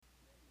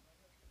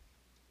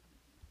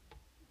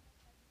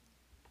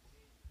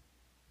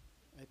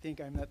think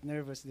I'm not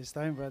nervous this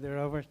time, Brother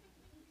Robert.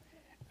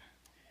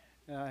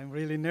 I'm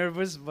really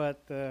nervous,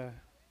 but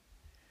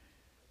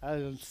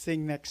I'll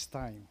sing next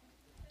time.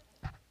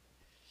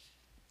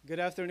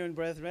 Good afternoon,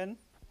 brethren.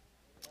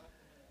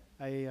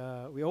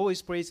 We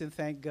always praise and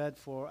thank God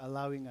for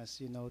allowing us,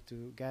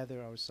 to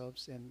gather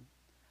ourselves. And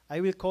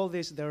I will call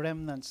this the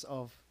remnants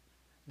of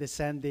the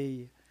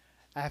Sunday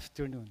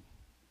afternoon.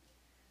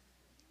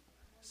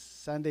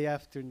 Sunday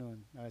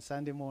afternoon,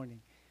 Sunday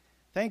morning.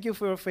 Thank you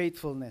for your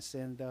faithfulness.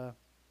 And,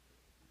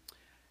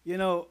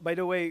 by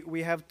the way,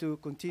 we have to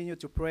continue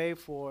to pray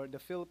for the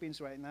Philippines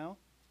right now.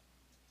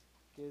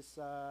 Because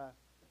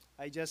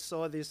I just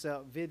saw this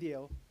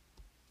video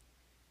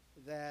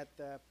that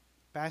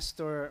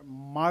Pastor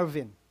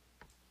Marvin,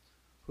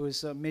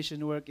 whose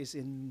mission work is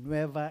in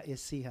Nueva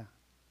Ecija.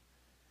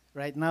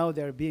 Right now,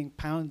 they're being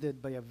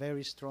pounded by a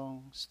very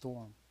strong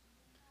storm.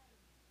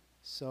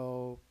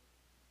 So,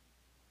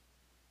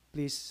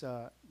 please,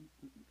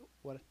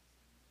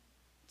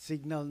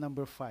 signal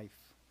number 5.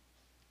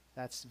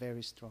 That's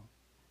very strong.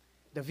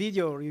 The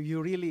video, you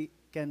really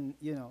can,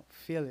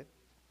 feel it.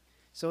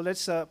 So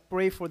let's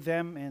pray for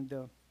them.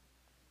 And,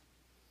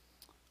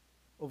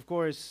 of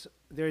course,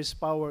 there is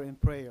power in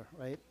prayer,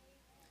 right?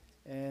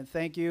 And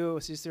thank you,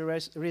 Sister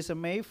Risa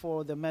May,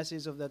 for the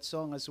message of that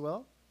song as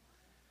well.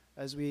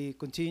 As we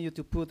continue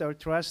to put our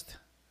trust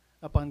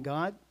upon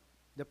God,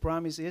 the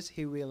promise is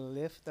He will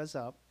lift us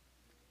up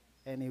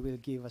and He will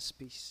give us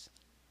peace.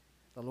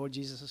 The Lord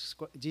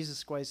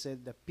Jesus Christ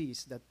said, the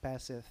peace that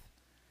passeth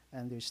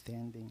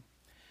understanding.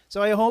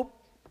 So I hope,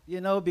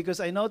 because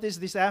I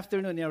noticed this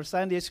afternoon in our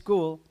Sunday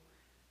school,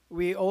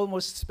 we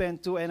almost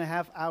spent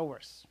 2.5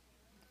 hours.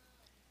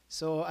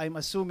 So I'm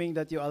assuming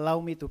that you allow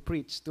me to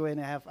preach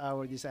 2.5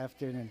 hours this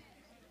afternoon.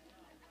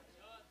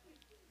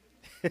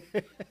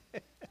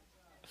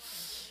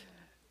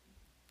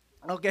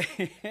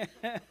 Okay.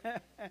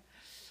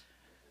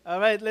 All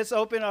right, let's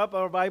open up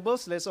our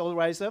Bibles. Let's all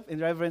rise up in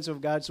reverence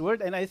of God's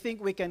word. And I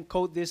think we can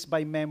quote this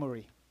by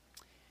memory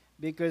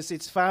because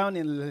it's found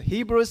in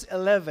Hebrews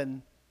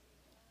 11,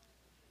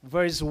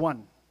 verse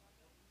 1.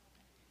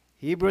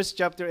 Hebrews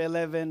chapter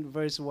 11,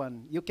 verse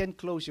 1. You can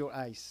close your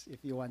eyes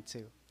if you want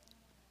to.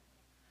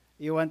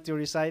 You want to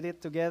recite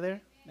it together?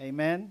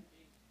 Amen.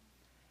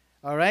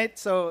 All right,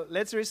 so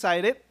let's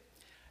recite it.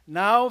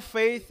 Now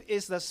faith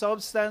is the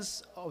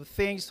substance of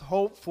things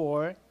hoped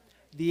for,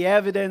 the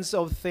evidence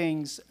of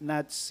things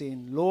not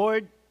seen.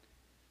 Lord,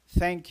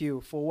 thank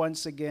you for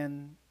once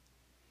again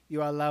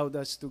you allowed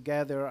us to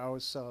gather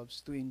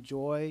ourselves to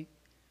enjoy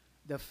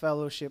the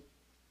fellowship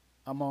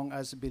among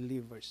us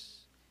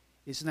believers.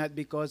 It's not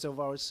because of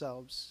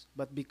ourselves,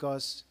 but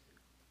because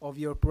of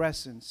your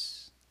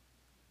presence,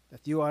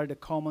 that you are the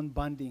common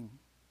bonding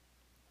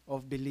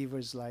of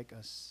believers like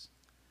us.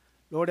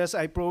 Lord, as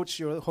I approach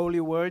your holy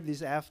word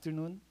this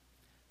afternoon,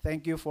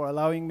 thank you for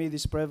allowing me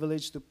this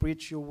privilege to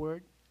preach your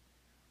word.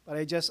 But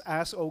I just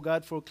ask, oh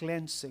God, for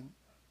cleansing.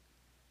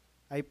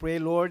 I pray,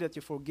 Lord, that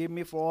you forgive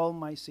me for all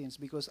my sins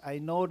because I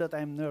know that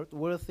I'm not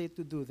worthy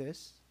to do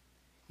this.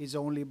 It's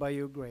only by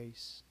your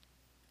grace.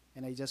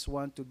 And I just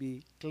want to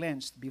be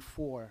cleansed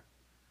before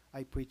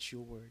I preach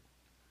your word.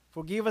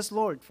 Forgive us,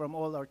 Lord, from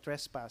all our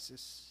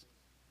trespasses.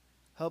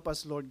 Help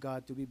us, Lord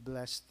God, to be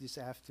blessed this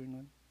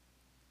afternoon.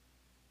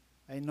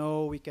 I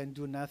know we can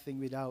do nothing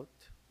without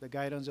the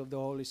guidance of the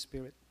Holy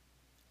Spirit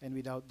and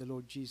without the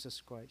Lord Jesus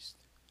Christ.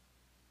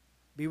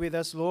 Be with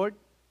us, Lord,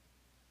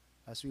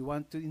 as we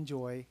want to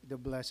enjoy the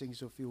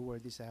blessings of your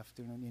word this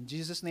afternoon. In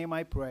Jesus' name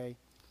I pray.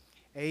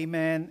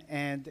 Amen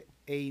and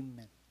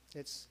amen.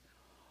 Let's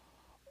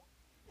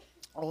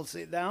all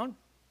sit down.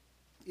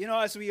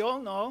 As we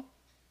all know,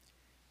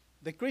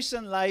 the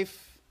Christian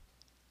life,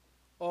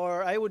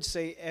 or I would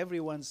say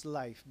everyone's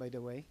life, by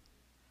the way,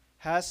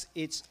 has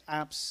its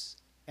ups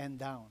and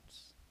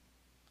downs.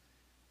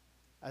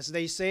 As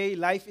they say,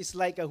 life is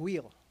like a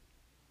wheel.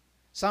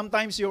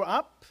 Sometimes you're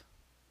up,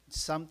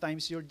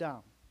 sometimes you're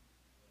down.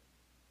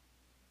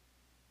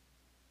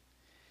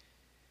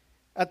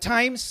 At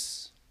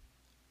times,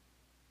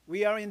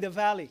 we are in the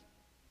valley.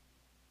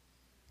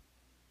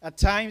 At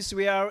times,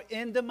 we are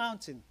in the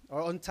mountain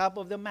or on top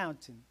of the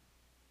mountain.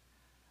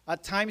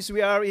 At times,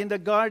 we are in the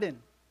garden.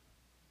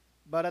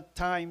 But at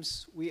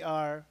times, we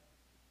are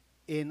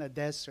in a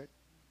desert.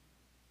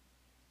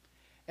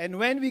 And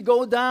when we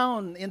go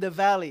down in the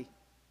valley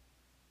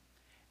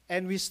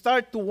and we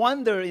start to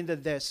wander in the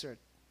desert,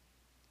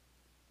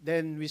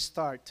 then we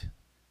start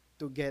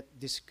to get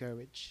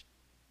discouraged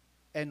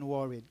and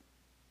worried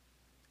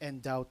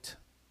and doubt.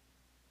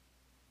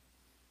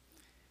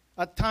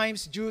 At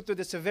times, due to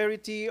the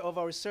severity of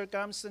our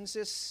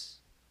circumstances,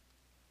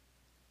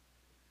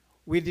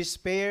 we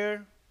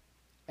despair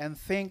and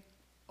think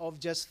of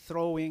just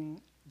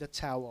throwing the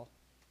towel.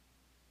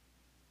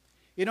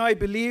 I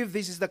believe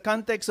this is the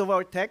context of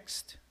our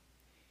text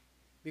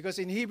because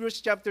in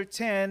Hebrews chapter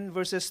 10,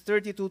 verses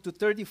 32 to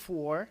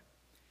 34,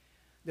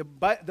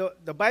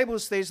 the Bible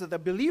states that the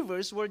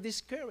believers were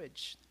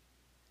discouraged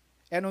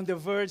and on the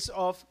verge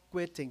of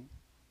quitting.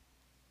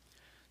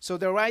 So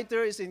the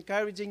writer is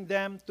encouraging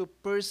them to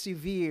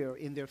persevere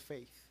in their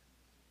faith.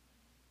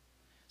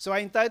 So I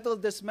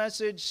entitled this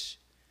message,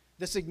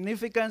 The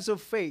Significance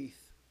of Faith,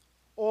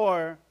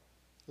 or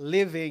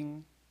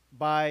Living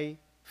by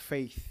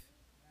Faith.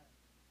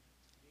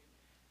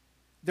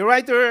 The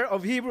writer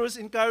of Hebrews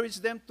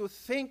encouraged them to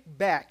think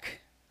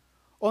back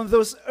on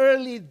those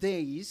early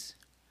days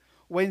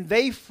when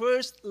they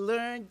first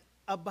learned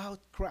about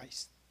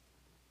Christ.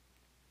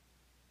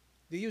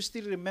 Do you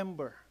still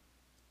remember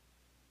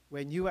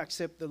when you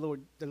accept the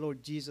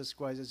Lord Jesus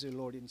Christ as your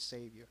Lord and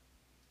Savior?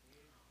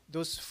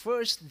 Those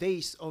first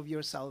days of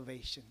your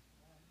salvation.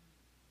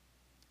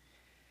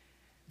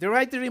 The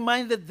writer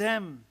reminded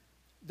them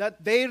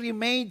that they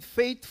remained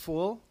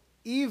faithful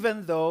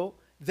even though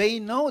they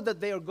know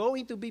that they are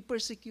going to be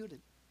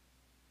persecuted.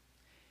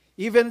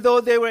 Even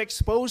though they were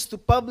exposed to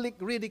public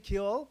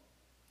ridicule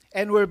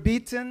and were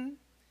beaten,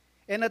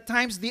 and at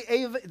times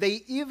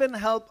they even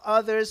helped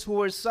others who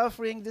were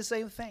suffering the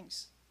same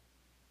things.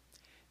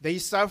 They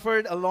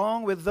suffered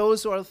along with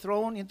those who are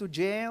thrown into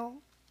jail.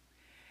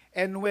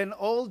 And when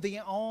all they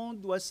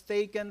owned was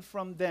taken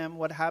from them,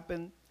 what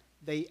happened?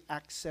 They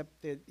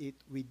accepted it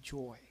with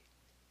joy.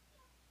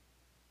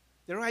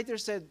 The writer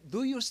said,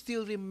 do you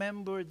still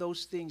remember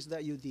those things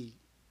that you did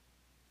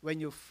when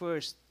you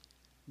first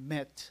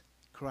met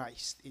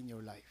Christ in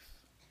your life?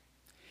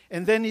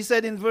 And then he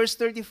said in verse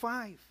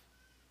 35,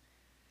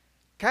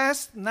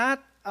 cast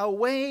not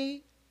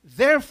away,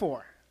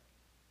 therefore.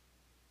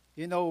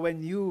 You know,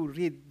 when you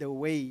read the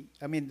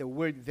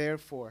word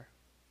therefore,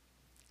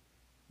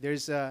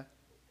 there's a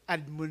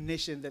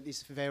admonition that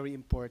is very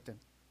important.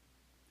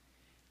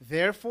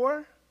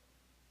 Therefore,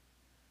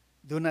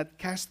 do not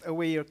cast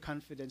away your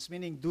confidence,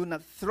 meaning do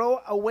not throw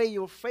away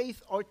your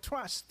faith or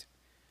trust,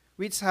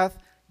 which hath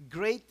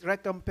great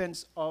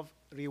recompense of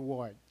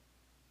reward.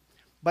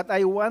 But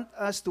I want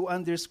us to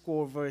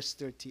underscore verse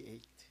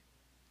 38,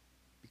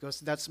 because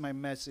that's my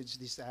message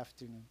this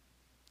afternoon.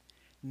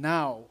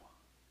 Now,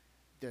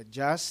 the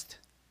just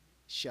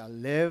shall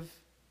live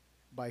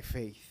by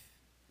faith.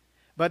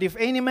 But if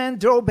any man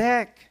draw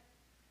back,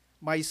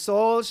 my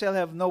soul shall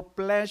have no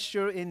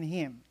pleasure in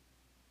him.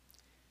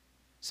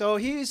 So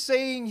he is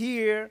saying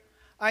here,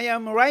 I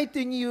am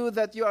writing you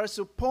that you are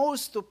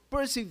supposed to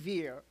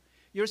persevere.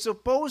 You're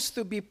supposed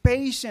to be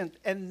patient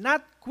and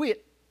not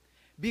quit,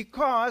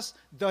 because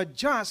the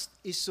just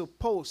is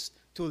supposed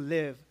to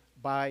live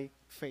by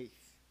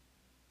faith.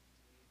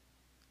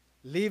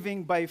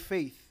 Living by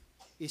faith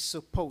is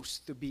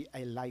supposed to be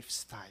a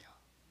lifestyle.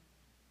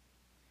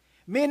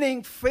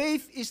 Meaning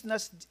faith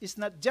is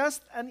not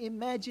just an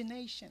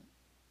imagination.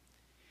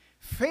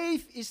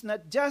 Faith is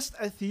not just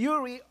a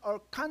theory or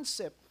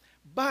concept,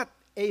 but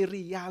a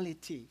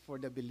reality for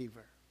the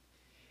believer.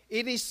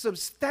 It is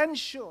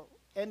substantial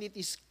and it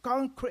is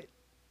concrete.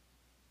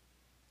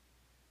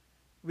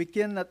 We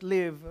cannot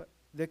live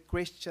the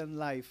Christian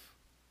life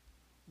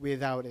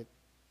without it.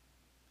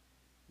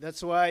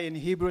 That's why in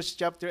Hebrews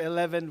chapter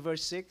 11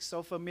 verse 6,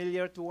 so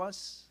familiar to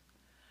us,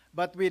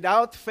 but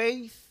without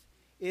faith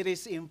it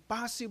is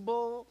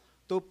impossible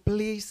to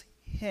please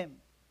him.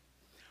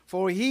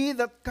 For he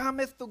that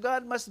cometh to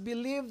God must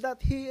believe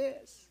that he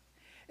is,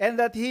 and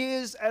that he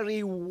is a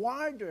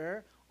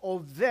rewarder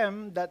of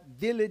them that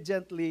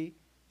diligently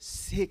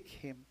seek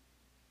him.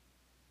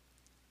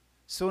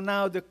 So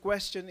now the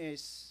question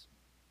is,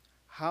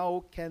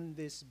 how can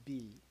this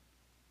be?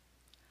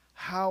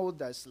 How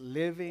does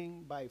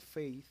living by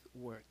faith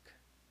work?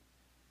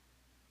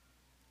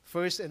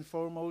 First and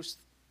foremost,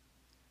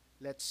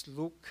 let's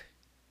look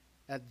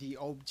at the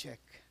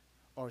object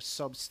or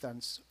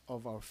substance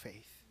of our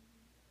faith.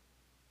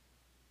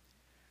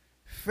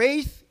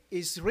 Faith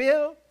is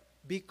real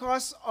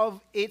because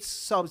of its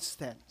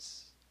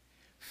substance.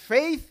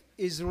 Faith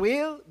is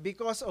real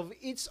because of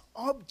its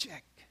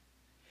object.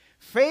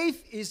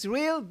 Faith is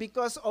real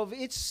because of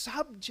its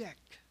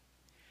subject.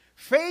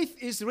 Faith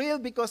is real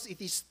because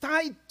it is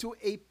tied to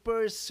a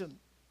person.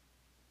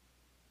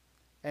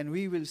 And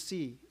we will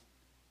see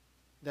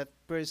that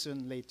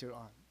person later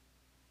on.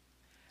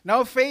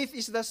 Now, faith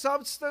is the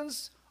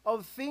substance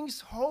of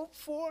things hoped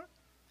for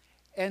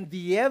and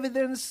the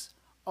evidence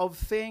of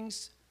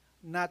things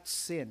not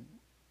seen.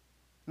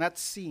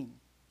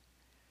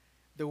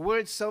 The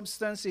word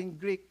substance in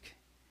Greek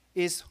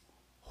is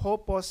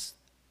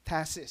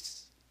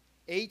hypostasis.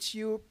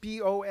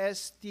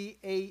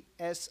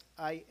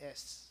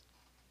 Hypostasis.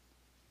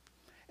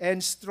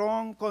 And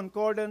Strong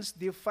Concordance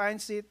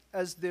defines it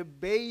as the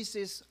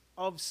basis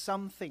of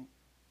something.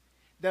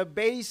 The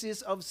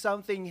basis of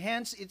something.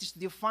 Hence, it is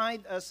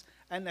defined as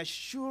an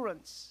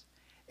assurance,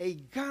 a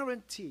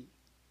guarantee,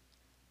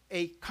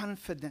 a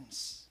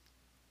confidence.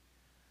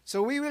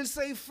 So we will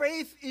say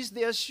faith is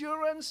the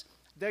assurance,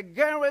 the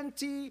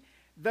guarantee,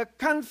 the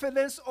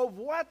confidence of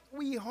what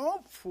we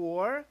hope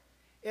for,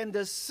 and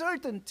the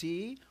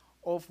certainty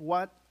of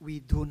what we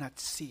do not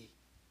see.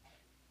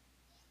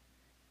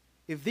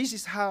 If this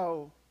is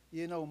how,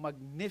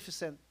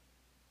 magnificent,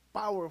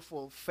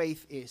 powerful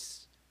faith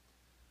is,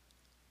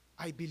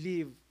 I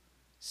believe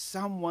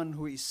someone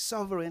who is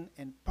sovereign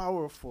and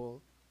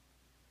powerful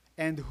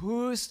and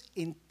whose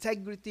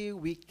integrity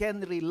we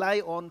can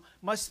rely on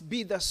must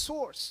be the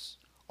source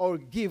or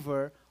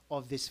giver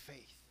of this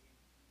faith.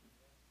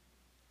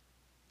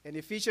 In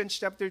Ephesians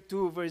chapter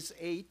 2, verse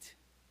 8,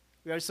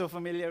 we are so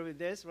familiar with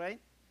this, right?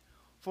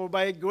 For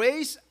by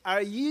grace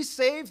are ye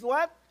saved,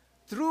 what?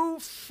 Through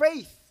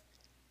faith,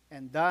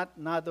 and that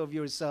not of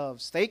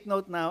yourselves. Take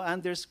note now,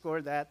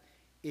 underscore that.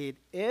 It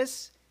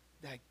is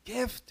the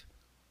gift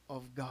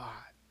of God.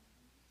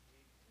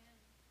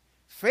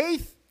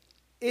 Faith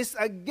is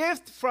a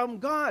gift from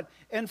God.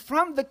 And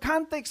from the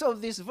context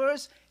of this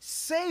verse,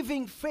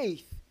 saving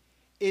faith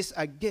is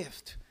a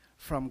gift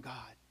from God.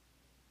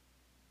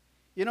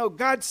 You know,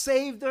 God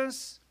saved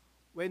us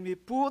when we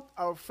put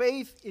our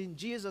faith in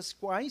Jesus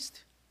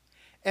Christ.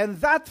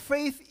 And that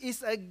faith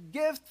is a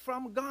gift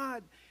from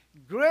God.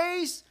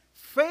 Grace,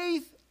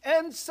 faith,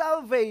 and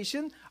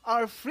salvation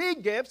are free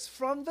gifts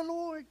from the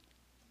Lord.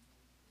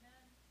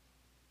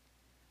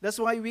 That's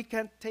why we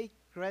can't take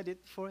credit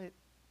for it.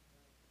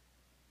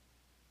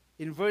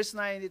 In verse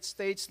 9 it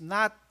states,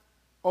 not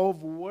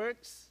of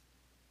works,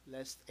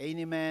 lest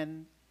any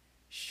man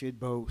should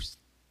boast.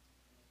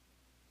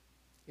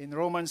 In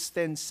Romans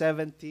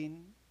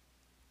 10:17,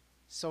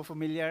 so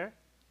familiar.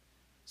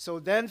 So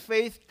then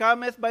faith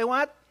cometh by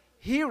what?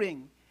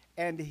 Hearing,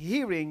 and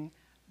hearing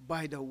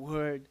by the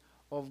word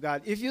of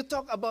God. If you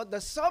talk about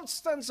the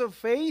substance of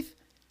faith,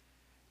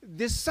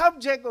 the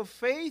subject of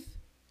faith,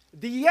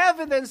 the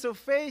evidence of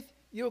faith,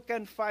 you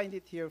can find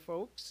it here,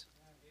 folks.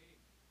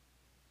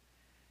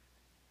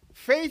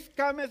 Faith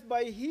cometh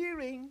by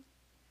hearing,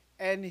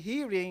 and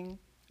hearing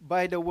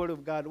by the word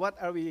of God. What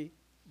are we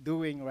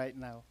doing right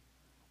now?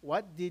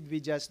 What did we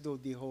just do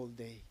the whole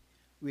day?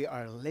 We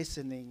are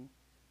listening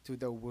to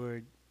the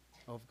word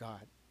of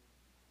God.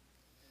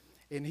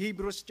 In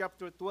Hebrews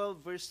chapter 12,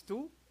 verse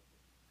 2,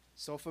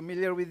 so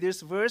familiar with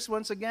this verse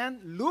once again,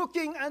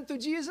 looking unto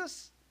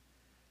Jesus,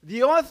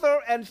 the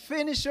author and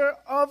finisher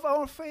of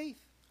our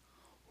faith,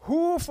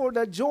 who for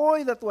the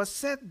joy that was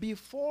set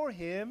before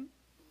him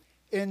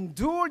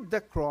endured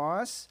the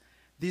cross,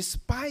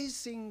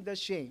 despising the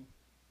shame,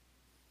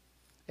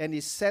 and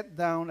is set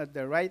down at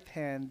the right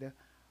hand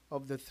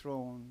of the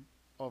throne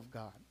of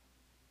God.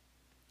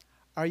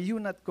 Are you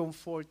not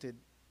comforted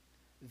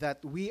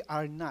that we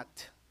are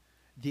not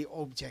the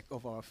object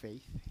of our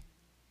faith?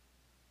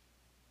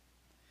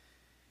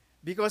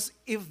 Because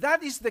if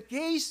that is the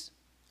case,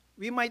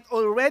 we might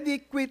already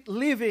quit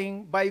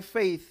living by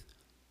faith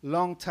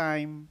long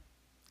time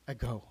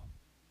ago.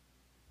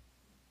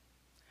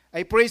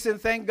 I praise and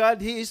thank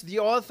God He is the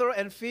author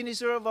and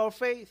finisher of our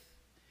faith.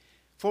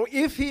 For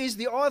if He is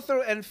the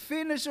author and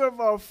finisher of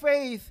our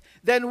faith,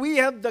 then we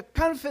have the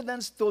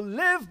confidence to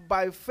live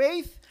by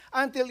faith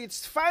until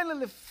it's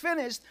finally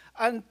finished,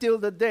 until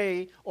the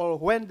day or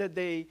when the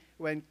day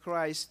when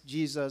Christ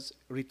Jesus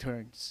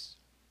returns.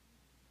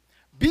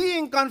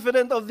 Being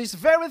confident of this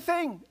very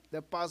thing, the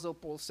Apostle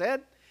Paul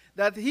said,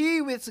 that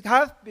he which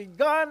hath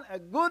begun a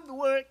good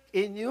work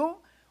in you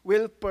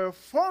will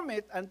perform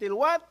it until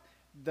what?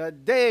 The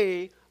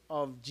day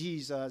of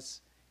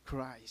Jesus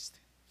Christ.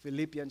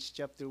 Philippians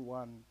chapter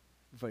 1,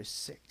 verse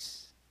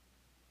 6.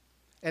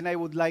 And I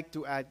would like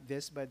to add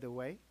this, by the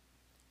way.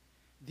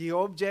 The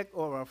object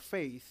of our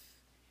faith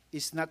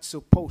is not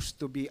supposed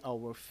to be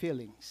our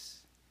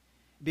feelings,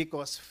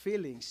 because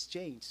feelings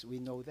change. We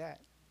know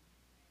that.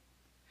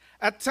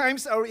 At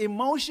times, our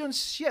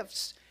emotions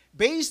shifts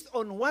based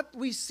on what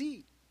we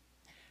see,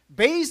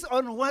 based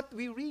on what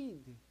we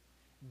read,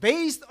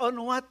 based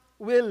on what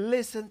we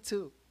listen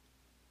to.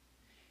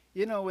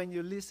 You know, when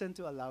you listen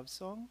to a love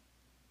song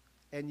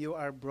and you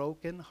are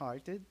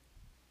broken-hearted,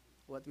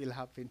 what will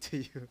happen to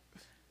you?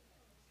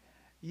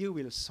 You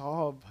will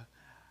sob.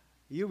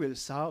 You will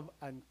sob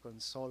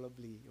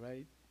unconsolably,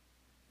 right?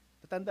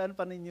 Tatandaan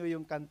pa ninyo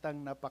yung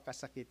kantang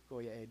Napakasakit,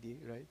 Kuya Eddie,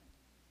 right?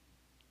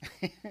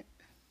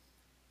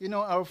 You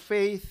know, our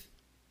faith,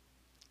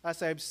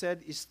 as I've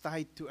said, is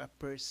tied to a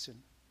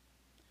person.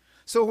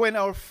 So when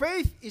our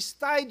faith is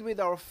tied with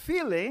our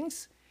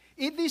feelings,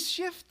 it is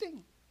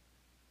shifting.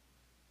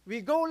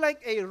 We go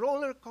like a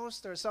roller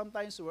coaster.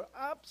 Sometimes we're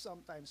up,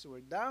 sometimes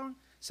we're down,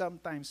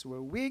 sometimes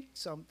we're weak,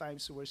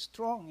 sometimes we're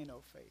strong in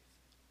our faith.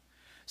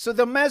 So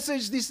the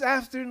message this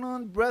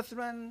afternoon,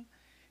 brethren,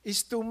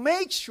 is to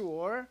make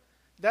sure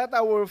that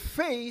our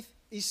faith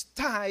is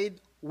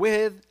tied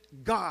with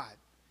God.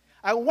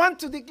 I want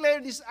to declare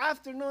this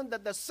afternoon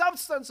that the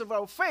substance of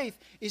our faith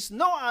is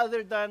no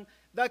other than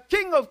the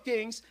King of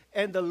Kings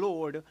and the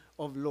Lord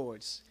of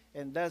Lords.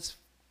 And that's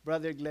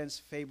Brother Glenn's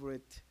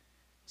favorite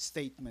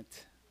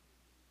statement.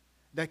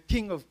 The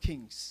King of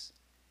Kings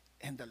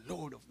and the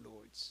Lord of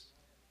Lords.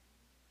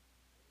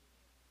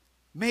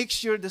 Make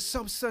sure the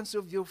substance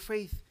of your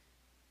faith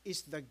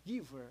is the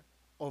giver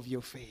of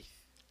your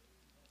faith.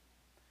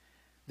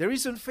 The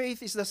reason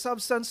faith is the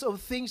substance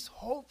of things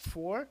hoped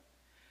for,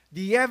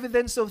 the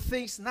evidence of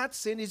things not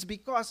seen, is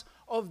because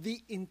of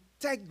the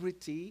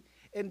integrity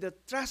and the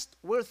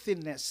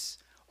trustworthiness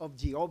of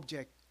the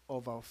object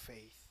of our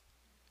faith.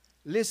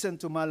 Listen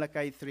to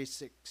Malachi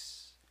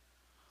 3:6.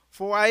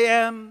 For I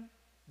am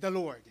the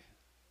Lord,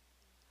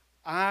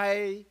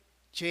 I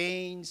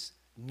change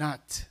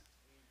not.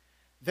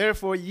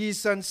 Therefore, ye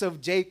sons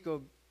of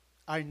Jacob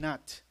are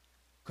not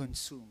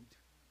consumed.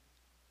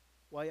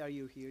 Why are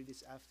you here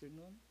this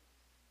afternoon?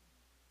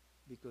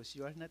 Because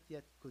you are not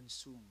yet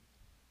consumed.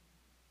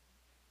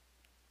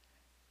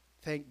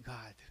 Thank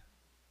God.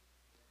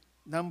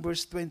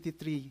 Numbers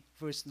 23,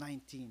 verse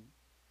 19.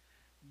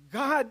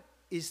 God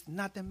is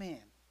not a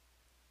man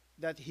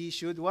that he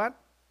should what?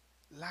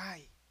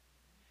 Lie.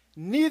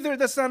 Neither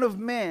the Son of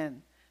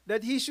Man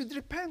that he should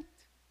repent.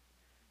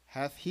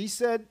 Hath he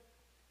said,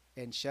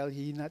 and shall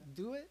he not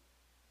do it?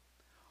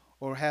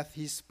 Or hath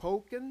he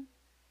spoken,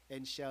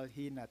 and shall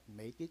he not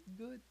make it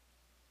good?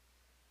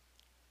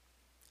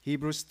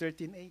 Hebrews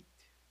 13:8.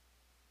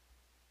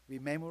 We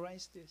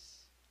memorize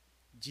this.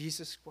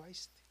 Jesus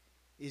Christ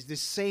is the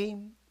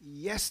same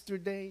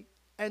yesterday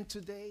and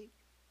today.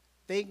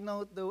 Take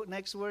note the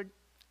next word,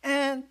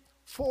 and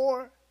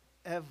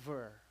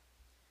forever.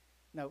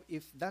 Now,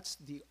 if that's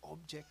the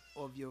object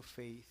of your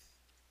faith,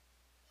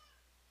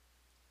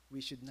 we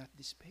should not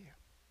despair.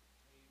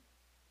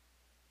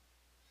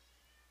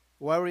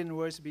 Warren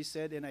Wiersbe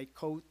said, and I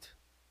quote,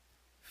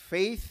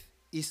 faith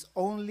is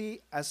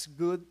only as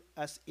good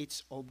as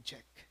its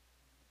object.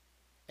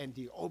 And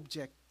the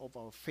object of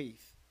our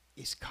faith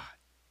is God.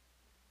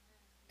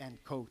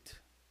 End quote.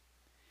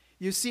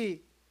 You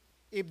see,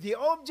 if the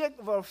object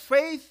of our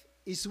faith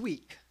is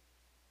weak,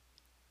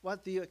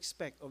 what do you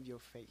expect of your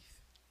faith?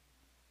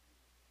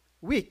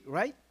 Weak,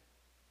 right?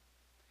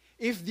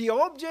 If the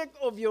object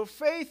of your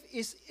faith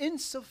is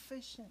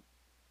insufficient,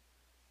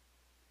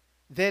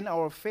 then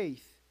our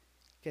faith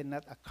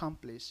cannot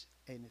accomplish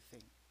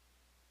anything.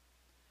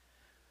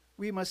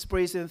 We must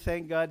praise and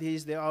thank God He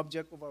is the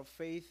object of our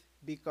faith,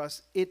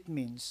 because it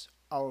means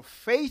our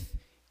faith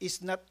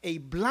is not a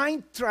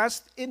blind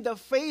trust in the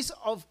face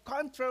of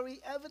contrary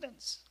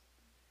evidence.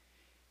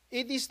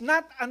 It is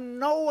not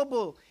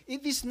unknowable.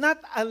 It is not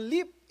a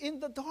leap in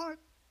the dark.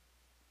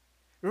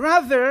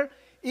 Rather,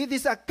 it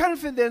is a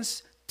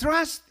confidence,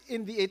 trust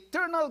in the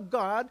eternal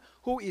God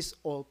who is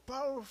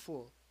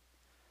all-powerful,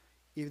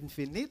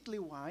 infinitely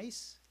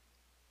wise,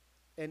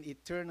 and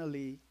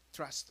eternally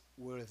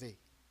trustworthy.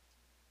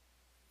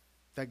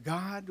 The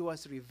God who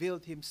has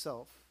revealed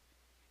Himself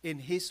in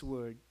His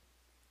Word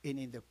and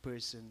in the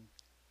person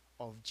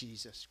of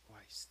Jesus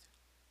Christ.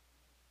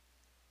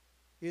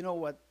 You know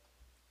what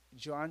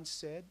John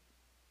said?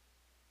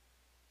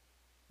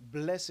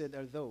 Blessed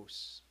are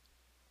those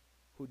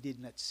who did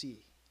not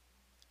see,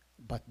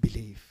 but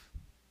believe.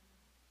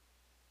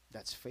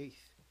 That's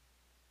faith.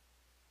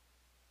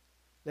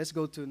 Let's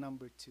go to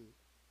number 2.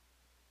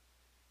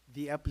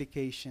 The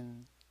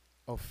application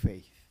of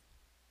faith.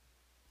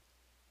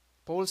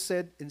 Paul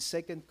said in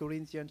 2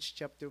 Corinthians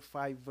chapter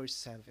 5, verse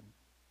 7,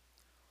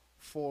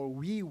 for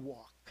we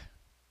walk.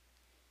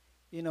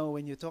 You know,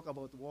 when you talk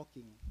about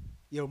walking,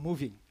 you're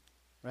moving,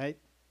 right?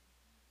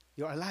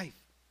 You're alive.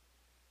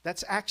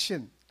 That's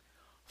action.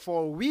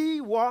 For we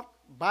walk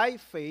by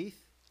faith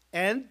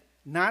and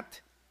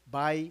not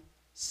by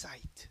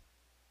sight.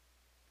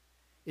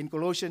 In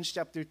Colossians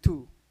chapter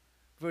 2,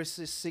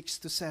 verses 6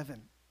 to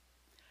 7.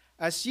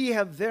 As ye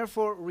have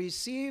therefore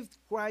received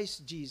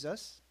Christ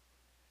Jesus,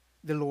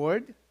 the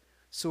Lord,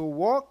 so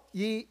walk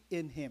ye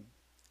in Him,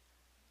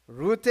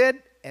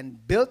 rooted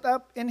and built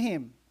up in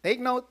Him. Take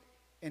note,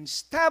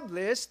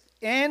 established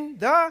in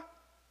the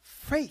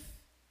faith,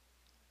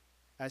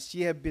 as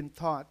ye have been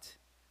taught,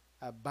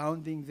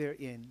 abounding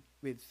therein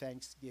with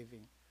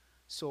thanksgiving.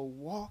 So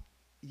walk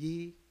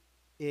ye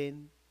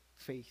in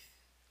faith.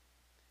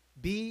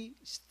 Be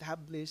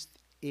established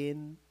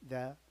in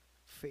the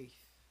faith.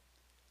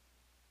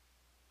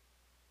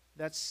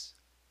 That's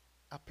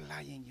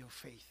applying your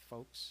faith,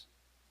 folks.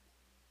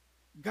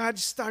 God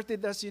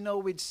started us,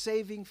 with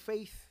saving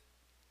faith.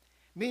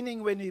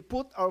 Meaning when we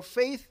put our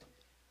faith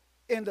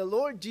in the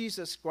Lord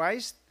Jesus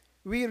Christ,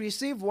 we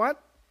receive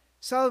what?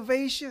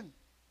 Salvation.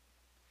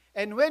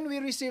 And when we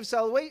receive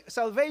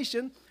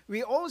salvation,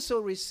 we also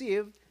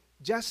receive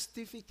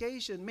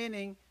justification,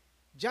 meaning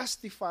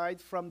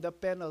justified from the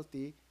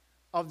penalty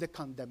of the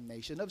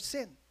condemnation of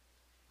sin,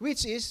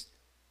 which is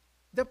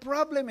the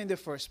problem in the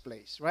first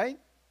place, right?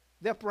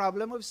 The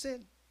problem of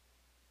sin.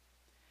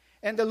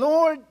 And the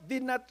Lord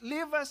did not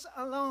leave us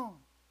alone.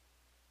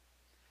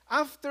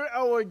 After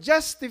our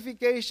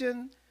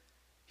justification,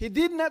 He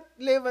did not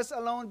leave us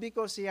alone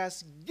because He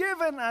has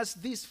given us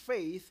this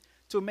faith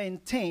to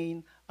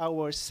maintain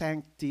our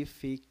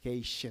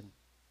sanctification.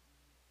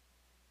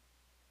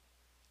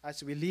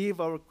 As we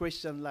live our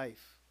Christian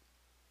life,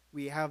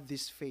 we have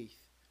this faith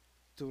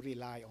to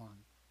rely on.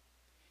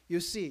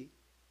 You see,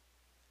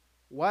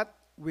 what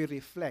we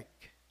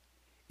reflect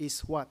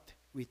is what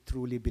we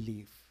truly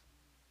believe.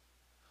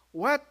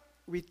 What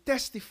we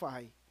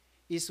testify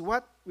is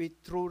what we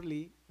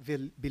truly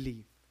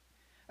believe.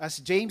 As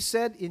James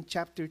said in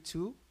chapter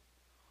 2,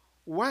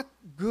 what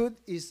good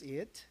is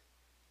it,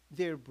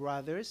 dear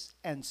brothers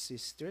and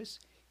sisters,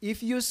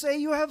 if you say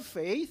you have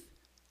faith,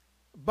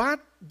 but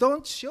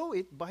don't show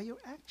it by your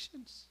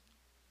actions?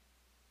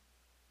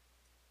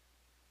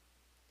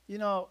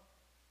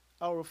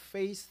 our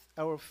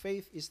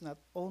faith is not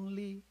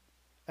only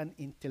an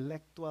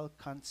intellectual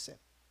concept.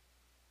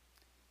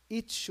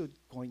 It should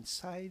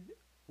coincide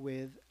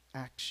with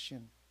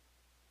action.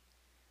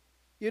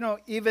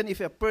 Even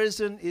if a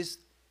person is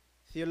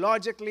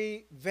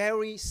theologically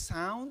very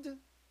sound,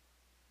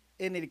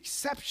 and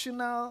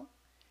exceptional,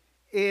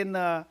 in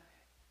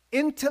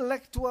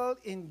intellectual,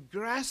 in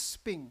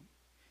grasping,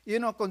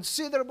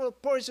 considerable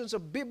portions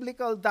of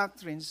biblical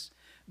doctrines,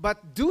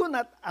 but do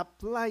not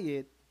apply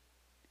it,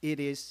 it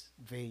is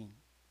vain.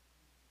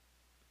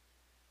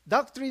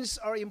 Doctrines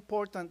are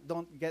important,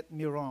 don't get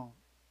me wrong.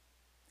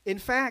 In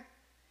fact,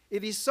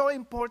 it is so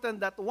important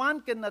that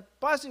one cannot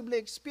possibly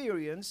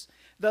experience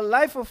the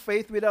life of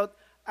faith without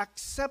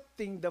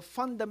accepting the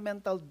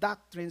fundamental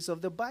doctrines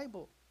of the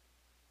Bible.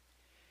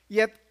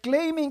 Yet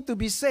claiming to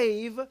be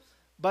saved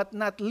but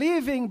not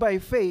living by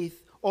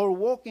faith or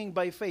walking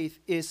by faith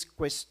is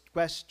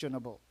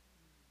questionable.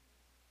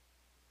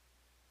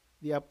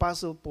 The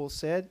Apostle Paul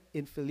said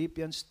in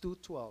Philippians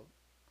 2:12,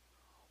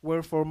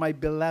 "Wherefore, my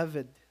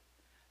beloved,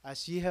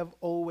 as ye have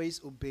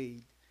always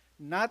obeyed,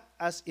 not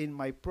as in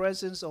my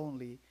presence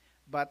only,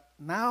 but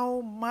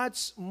now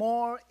much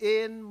more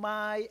in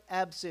my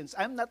absence."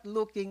 I'm not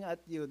looking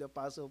at you, the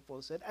Apostle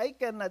Paul said. I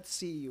cannot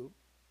see you.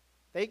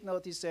 Take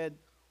note, he said,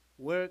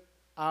 "Work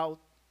out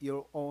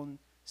your own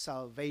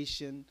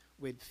salvation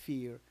with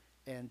fear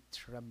and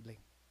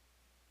trembling."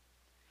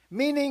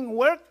 Meaning,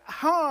 work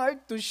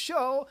hard to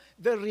show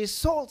the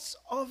results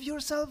of your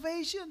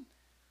salvation,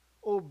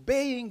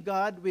 obeying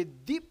God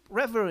with deep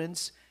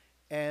reverence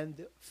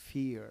and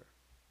fear.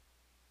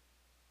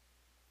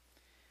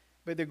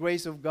 By the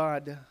grace of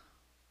God,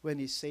 when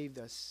He saved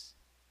us,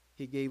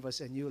 He gave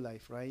us a new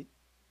life, right?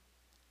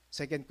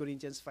 2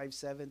 Corinthians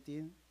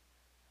 5:17,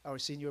 our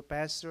senior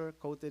pastor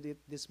quoted it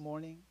this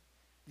morning.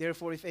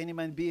 "Therefore, if any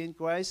man be in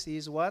Christ, he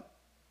is" what?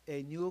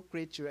 "A new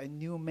creature, a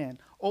new man.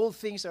 All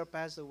things are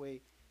passed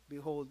away.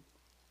 Behold,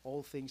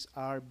 all things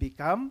are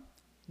become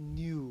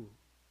new."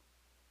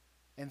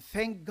 And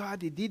thank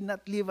God He did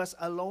not leave us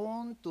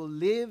alone to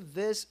live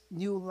this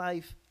new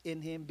life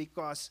in Him,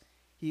 because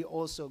He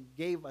also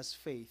gave us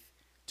faith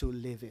to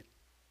live it.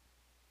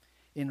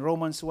 In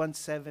Romans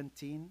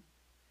 1:17,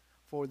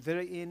 "For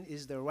therein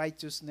is the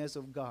righteousness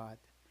of God,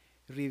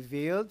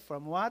 revealed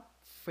from" what?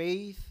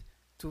 "Faith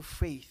to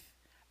faith,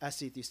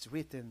 as it is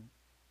written,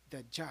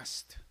 the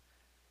just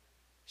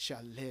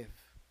shall live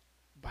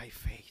by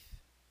faith."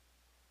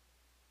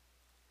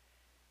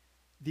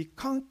 The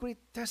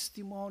concrete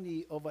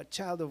testimony of a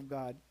child of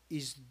God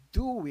is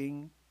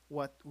doing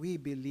what we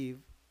believe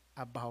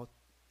about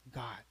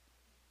God.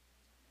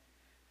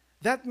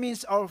 That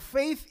means our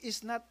faith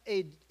is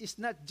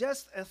not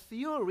just a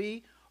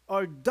theory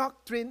or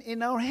doctrine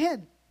in our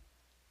head.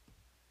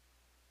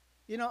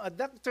 A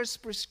doctor's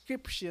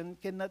prescription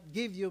cannot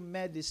give you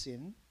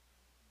medicine.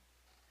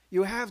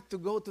 You have to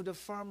go to the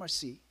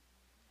pharmacy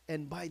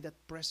and buy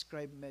that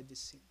prescribed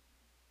medicine.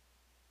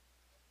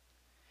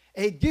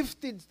 A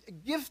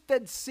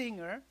gifted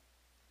singer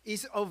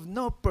is of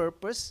no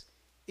purpose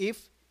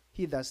if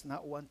he does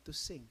not want to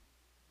sing.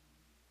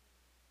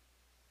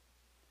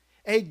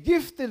 A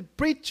gifted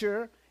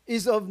preacher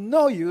is of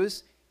no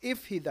use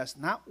if he does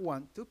not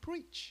want to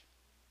preach.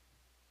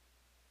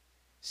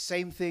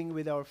 Same thing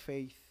with our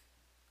faith.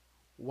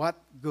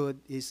 What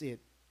good is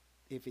it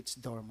if it's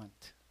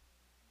dormant?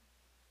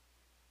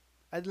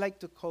 I'd like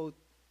to quote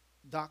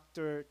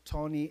Dr.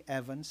 Tony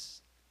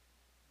Evans.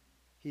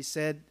 He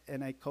said,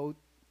 and I quote,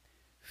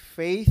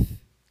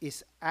 "Faith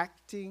is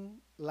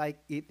acting like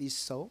it is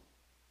so,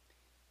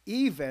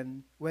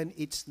 even when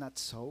it's not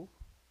so,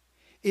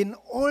 in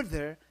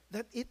order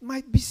that it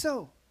might be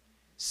so,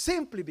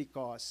 simply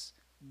because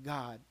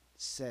God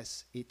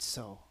says it's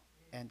so."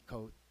 End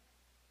quote.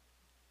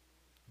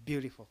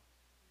 Beautiful.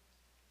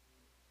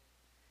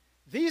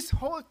 This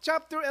whole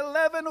chapter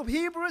 11 of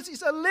Hebrews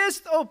is a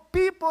list of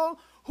people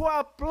who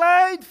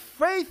applied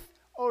faith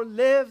or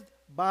lived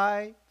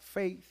by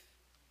faith.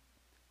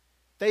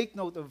 Take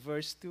note of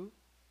verse 2.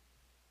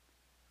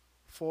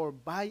 "For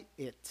by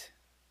it,"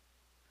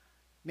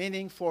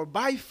 meaning for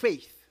by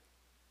faith,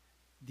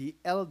 "the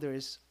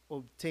elders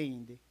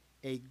obtained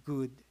a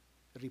good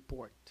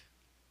report."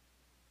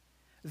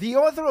 The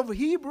author of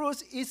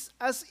Hebrews is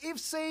as if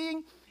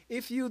saying,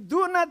 if you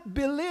do not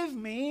believe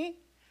me,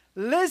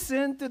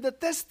 listen to the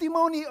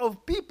testimony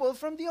of people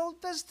from the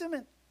Old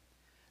Testament.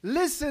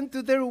 Listen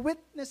to their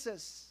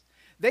witnesses.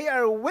 They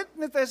are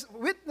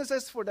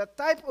witnesses for the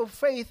type of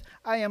faith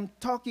I am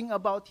talking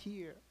about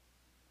here.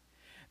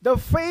 The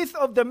faith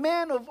of the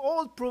men of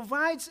old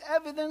provides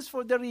evidence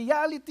for the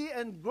reality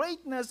and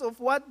greatness of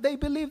what they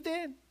believed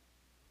in.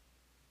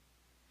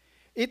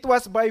 It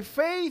was by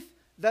faith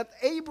that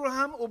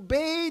Abraham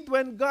obeyed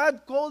when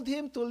God called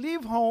him to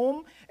leave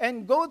home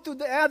and go to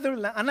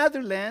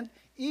another land,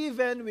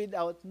 even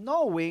without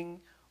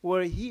knowing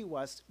where he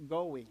was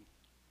going.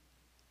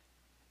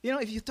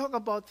 If you talk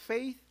about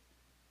faith,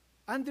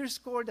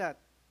 underscore that.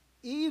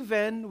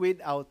 Even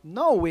without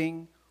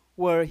knowing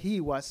where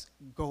he was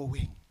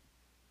going.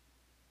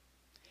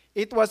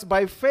 It was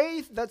by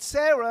faith that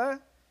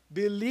Sarah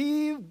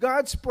believed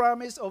God's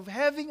promise of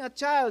having a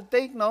child.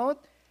 Take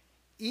note,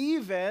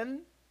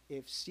 even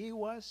if she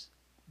was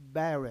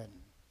barren.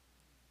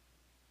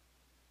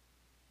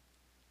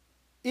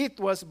 It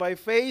was by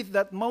faith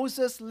that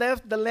Moses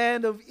left the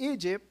land of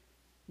Egypt,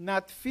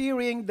 not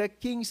fearing the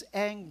king's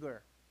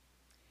anger.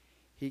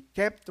 He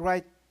kept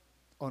right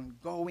on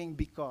going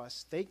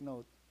because, take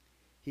note,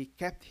 he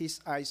kept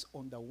his eyes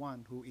on the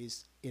one who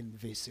is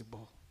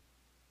invisible.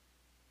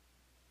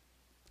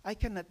 I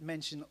cannot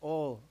mention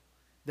all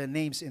the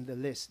names in the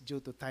list due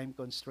to time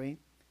constraint.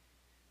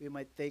 We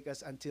might take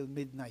us until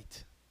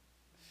midnight.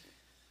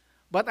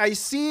 But I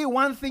see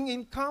one thing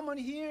in common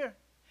here.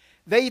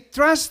 They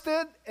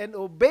trusted and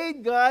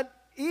obeyed God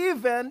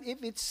even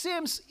if it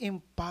seems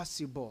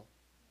impossible.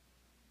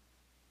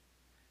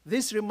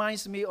 This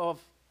reminds me of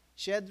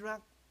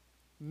Shadrach,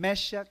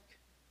 Meshach,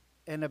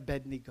 and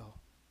Abednego.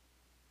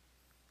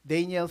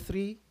 Daniel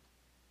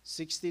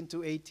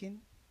 3:16-18.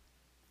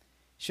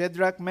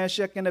 Shadrach,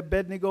 Meshach, and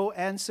Abednego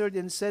answered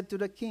and said to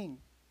the king,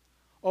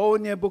 O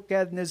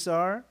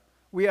Nebuchadnezzar,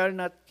 we are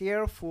not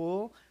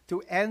careful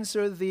to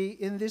answer thee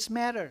in this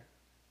matter.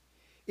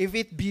 If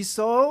it be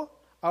so,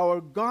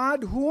 our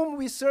God whom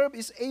we serve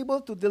is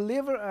able to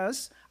deliver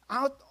us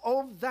out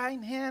of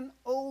thine hand,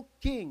 O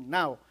king.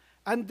 Now,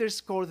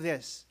 underscore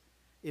this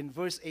in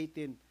verse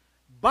 18.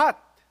 But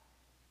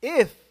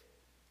if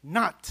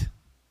not,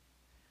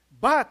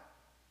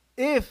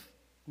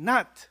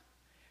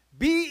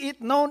 be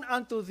it known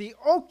unto thee,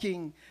 O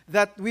king,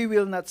 that we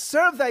will not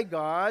serve thy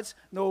gods,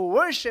 nor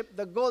worship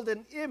the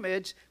golden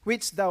image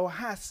which thou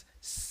hast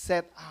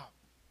set up.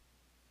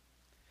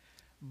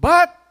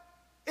 But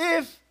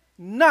if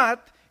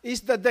not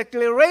is the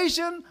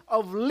declaration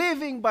of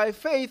living by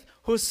faith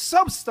whose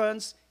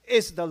substance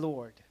is the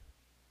Lord.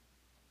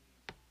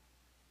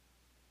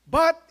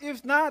 But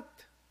if not,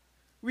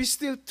 we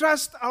still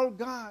trust our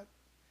God.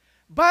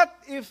 But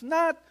if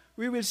not,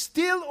 we will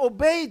still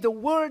obey the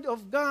word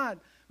of God.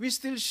 We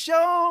still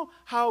show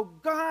how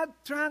God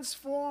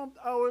transformed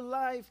our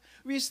life.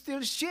 We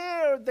still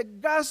share the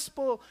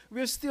gospel.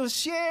 We still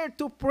share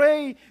to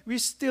pray. We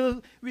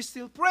still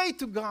pray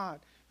to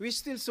God. We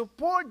still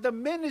support the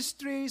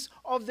ministries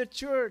of the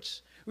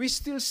church. We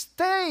still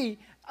stay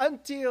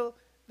until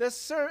the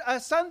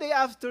Sunday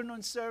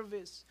afternoon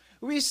service.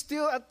 We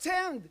still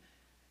attend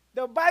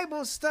the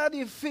Bible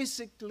study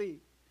physically.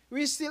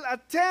 We still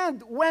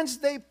attend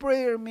Wednesday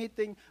prayer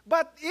meeting.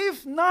 But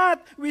if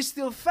not, we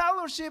still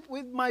fellowship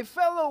with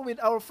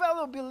our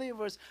fellow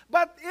believers.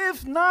 But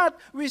if not,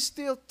 we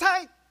still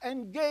tithe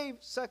and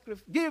give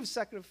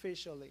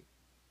sacrificially.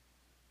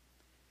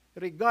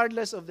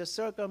 Regardless of the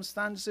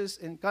circumstances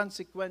and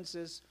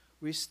consequences,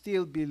 we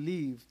still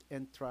believe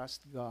and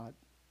trust God.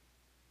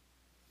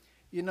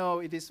 You know,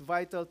 it is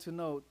vital to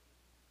note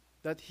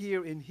that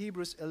here in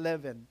Hebrews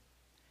 11,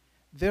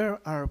 there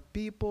are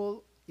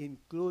people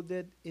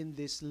included in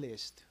this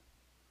list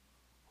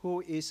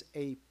who is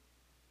a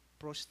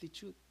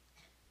prostitute,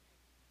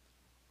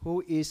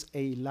 who is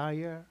a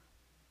liar,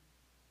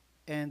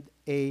 and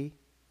a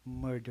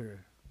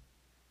murderer.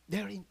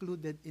 They're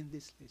included in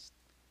this list.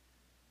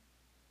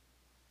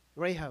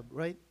 Rahab,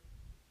 right?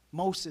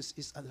 Moses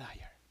is a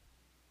liar.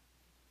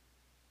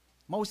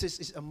 Moses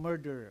is a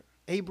murderer.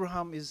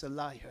 Abraham is a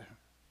liar.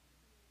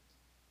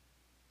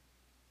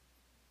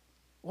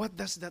 What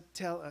does that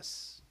tell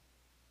us?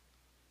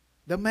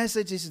 The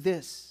message is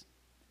this.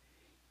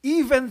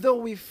 Even though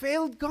we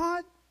failed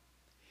God,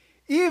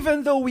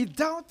 even though we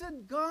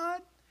doubted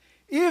God,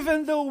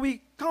 even though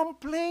we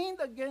complained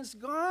against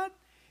God,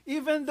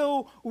 even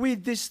though we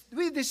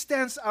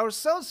distance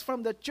ourselves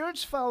from the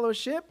church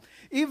fellowship,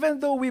 even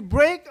though we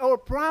break our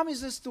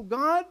promises to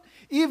God,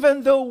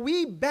 even though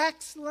we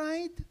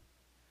backslide,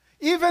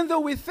 even though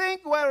we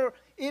think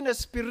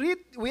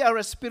we are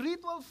a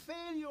spiritual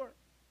failure,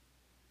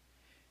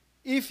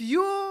 if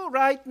you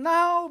right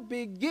now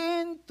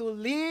begin to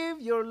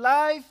live your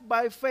life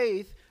by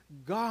faith,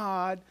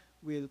 God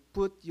will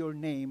put your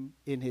name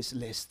in His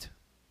list.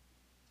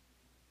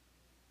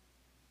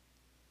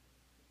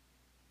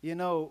 You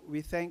know,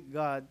 we thank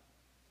God.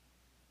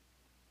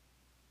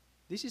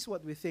 This is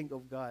what we think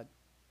of God.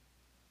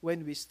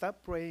 When we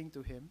stop praying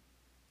to Him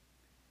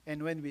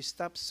and when we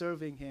stop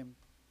serving Him,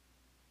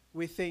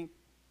 we think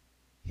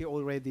He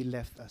already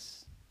left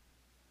us.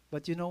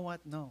 But you know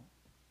what? No.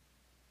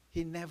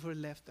 He never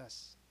left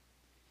us.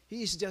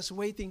 He is just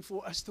waiting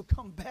for us to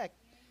come back.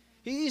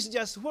 He is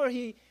just where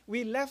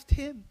we left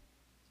Him.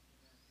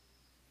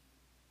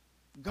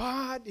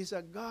 God is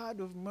a God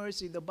of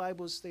mercy, the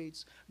Bible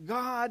states.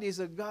 God is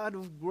a God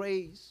of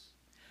grace.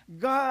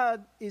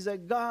 God is a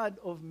God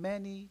of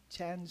many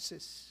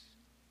chances.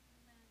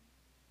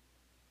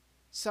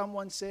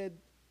 Someone said,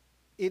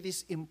 it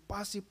is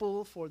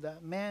impossible for the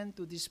man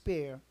to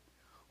despair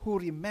who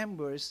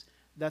remembers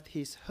that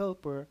his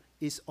helper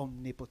is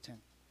omnipotent.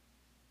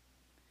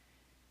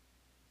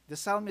 The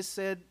psalmist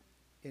said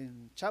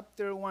in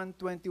chapter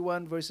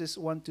 121, verses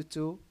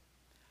 1-2,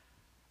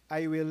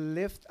 I will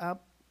lift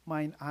up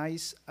mine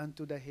eyes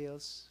unto the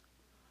hills,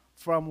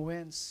 from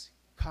whence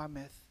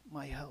cometh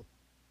my help.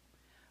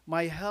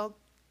 My help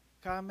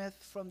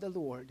cometh from the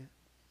Lord,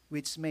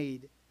 which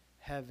made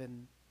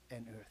heaven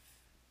and earth.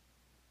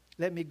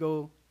 Let me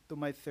go to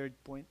my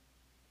third point,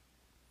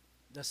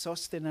 the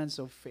sustenance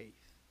of faith.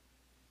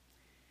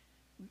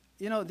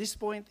 You know, this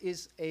point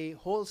is a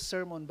whole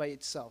sermon by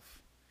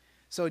itself.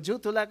 So due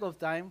to lack of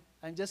time,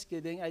 I'm just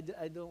kidding. I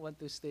don't want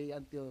to stay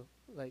until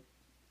like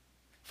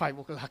 5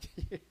 o'clock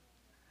here.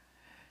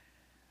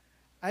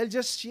 I'll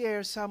just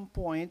share some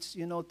points,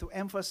 to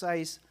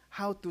emphasize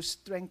how to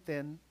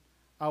strengthen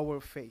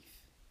our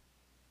faith.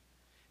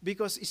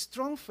 Because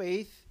strong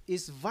faith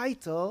is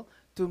vital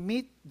to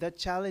meet the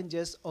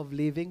challenges of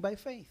living by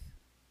faith.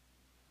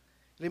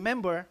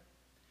 Remember,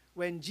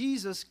 when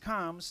Jesus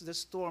calms the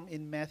storm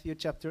in Matthew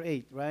chapter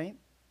 8, right?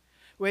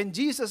 When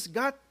Jesus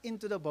got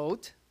into the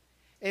boat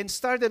and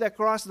started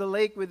across the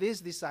lake with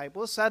his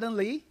disciples,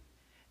 suddenly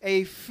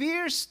a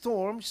fierce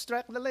storm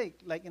struck the lake,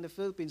 like in the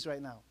Philippines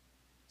right now.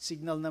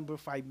 Signal number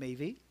 5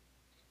 maybe.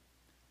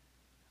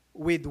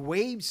 With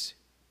waves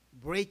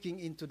breaking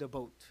into the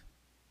boat.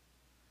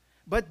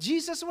 But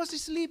Jesus was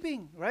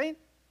sleeping, right?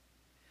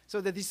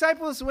 So the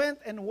disciples went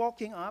and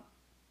walking up,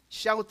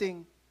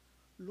 shouting,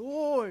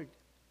 Lord,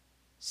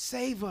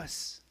 save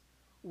us.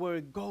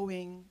 We're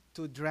going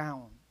to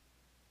drown.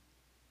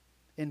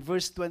 In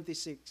verse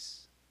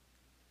 26,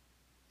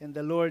 and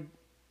the Lord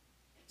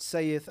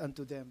saith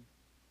unto them,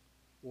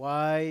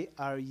 Why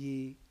are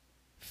ye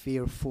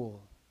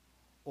fearful,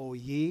 O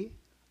ye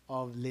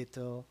of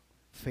little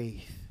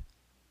faith?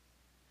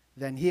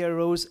 Then he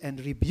arose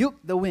and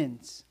rebuked the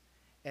winds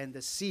and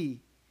the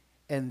sea,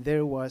 and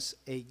there was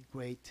a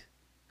great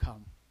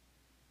calm.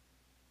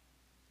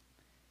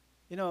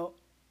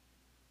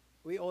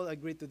 We all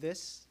agree to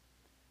this.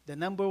 The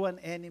number one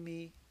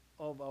enemy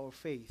of our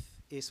faith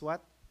is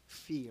what?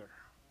 Fear.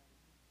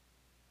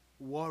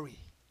 Worry.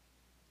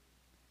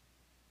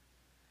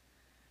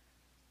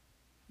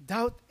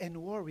 Doubt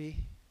and worry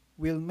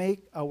will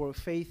make our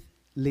faith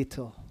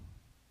little.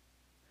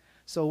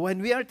 So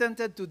when we are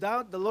tempted to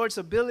doubt the Lord's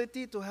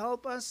ability to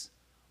help us,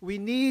 we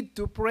need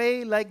to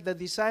pray like the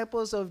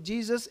disciples of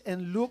Jesus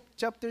in Luke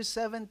chapter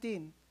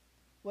 17.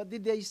 What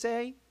did they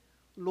say?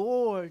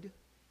 Lord,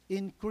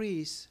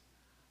 increase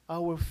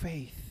our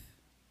faith.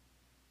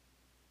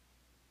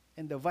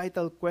 And the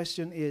vital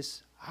question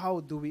is, how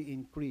do we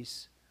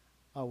increase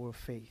our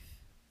faith?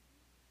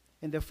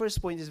 And the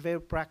first point is very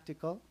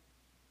practical,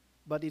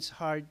 but it's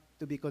hard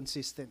to be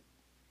consistent.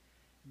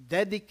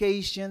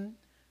 Dedication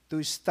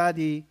to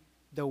study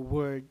the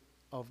Word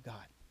of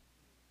God.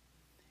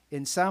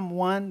 In Psalm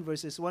 1,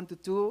 verses 1 to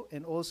 2,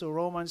 and also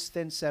Romans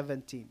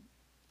 10:17.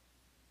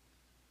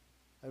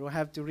 I don't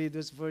have to read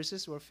those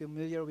verses. We're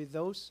familiar with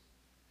those.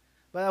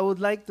 But I would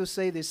like to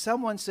say this.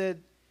 Someone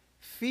said,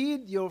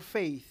 feed your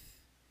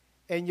faith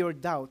and your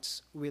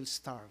doubts will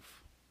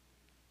starve.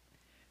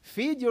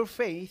 Feed your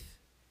faith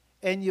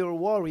and your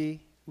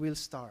worry will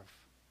starve.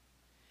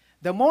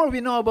 The more we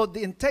know about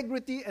the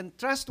integrity and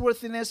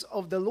trustworthiness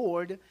of the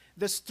Lord,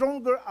 the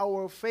stronger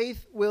our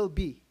faith will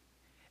be.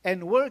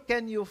 And where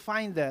can you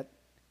find that?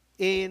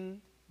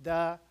 In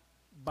the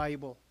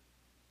Bible.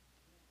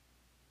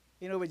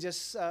 We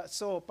just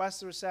saw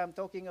Pastor Sam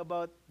talking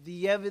about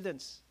the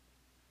evidence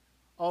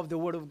of the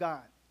Word of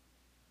God.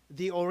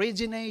 The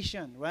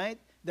origination, right?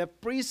 The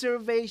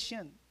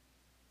preservation,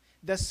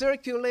 the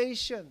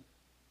circulation,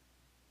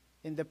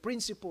 and the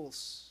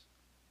principles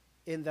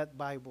in that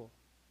Bible.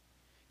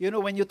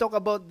 When you talk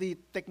about the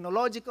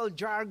technological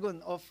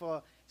jargon of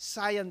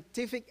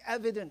scientific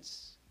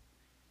evidence,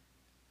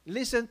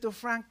 listen to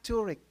Frank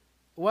Turek,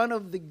 one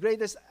of the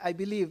greatest, I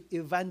believe,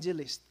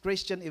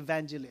 Christian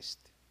evangelist.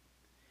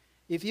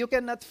 If you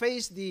cannot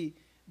face the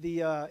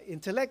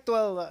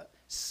intellectual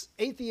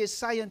atheist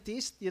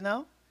scientist,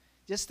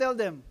 just tell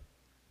them,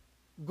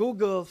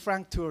 Google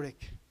Frank Turek.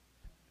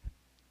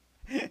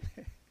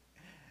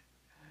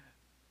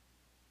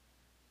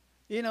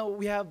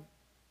 We have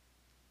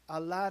a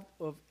lot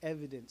of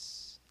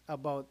evidence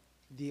about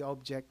the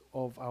object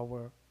of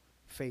our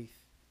faith.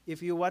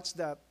 If you watch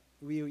that,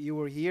 you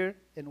were here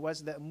and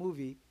watched that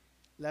movie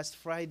last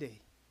Friday.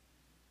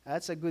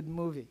 That's a good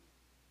movie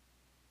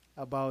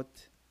about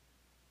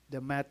the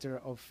matter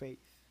of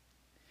faith.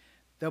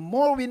 The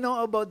more we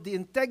know about the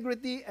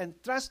integrity and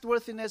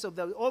trustworthiness of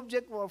the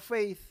object of our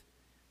faith,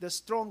 the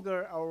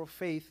stronger our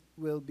faith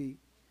will be.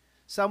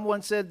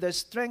 Someone said the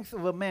strength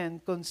of a man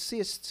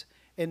consists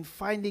in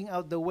finding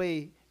out the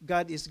way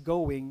God is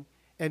going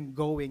and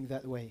going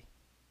that way.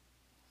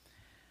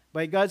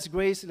 By God's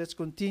grace, let's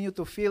continue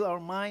to fill our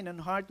mind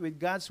and heart with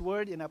God's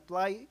Word and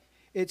apply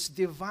its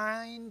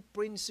divine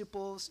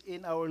principles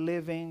in our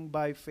living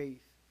by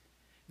faith.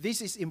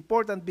 This is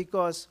important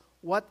because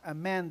what a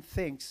man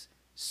thinks,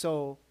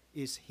 so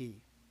is he.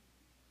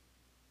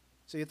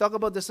 So you talk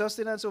about the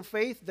sustenance of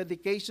faith,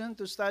 dedication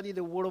to study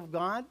the Word of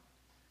God,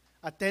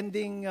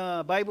 attending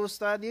Bible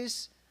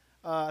studies,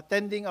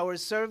 attending our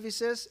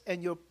services,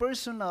 and your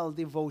personal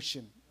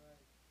devotion.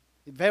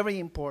 Very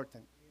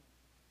important.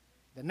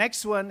 The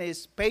next one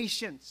is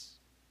patience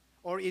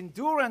or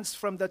endurance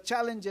from the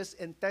challenges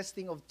and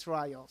testing of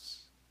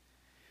trials.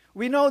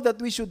 We know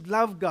that we should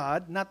love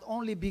God not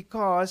only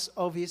because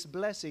of His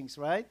blessings,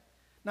 right?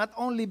 Not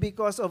only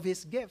because of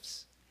His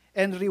gifts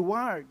and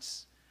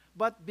rewards,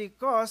 but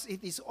because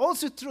it is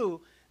also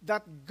true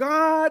that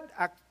God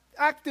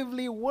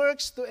actively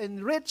works to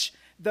enrich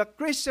the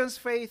Christian's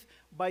faith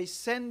by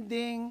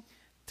sending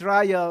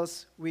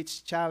trials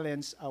which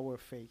challenge our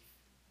faith.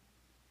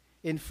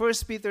 In 1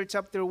 Peter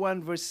chapter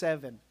 1 verse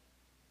 7,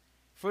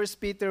 1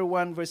 Peter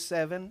 1 verse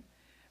 7,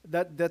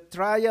 that the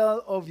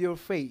trial of your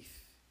faith,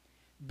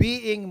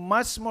 being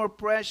much more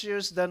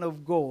precious than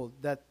of gold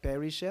that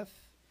perisheth,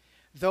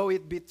 though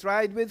it be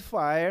tried with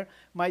fire,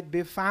 might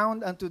be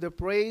found unto the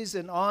praise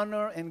and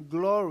honor and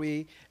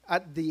glory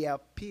at the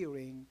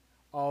appearing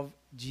of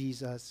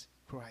Jesus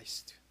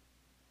Christ.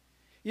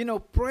 You know,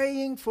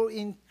 praying for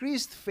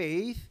increased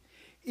faith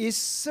is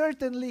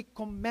certainly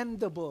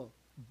commendable,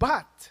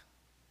 but,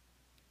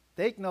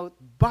 take note,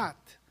 but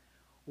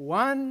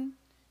one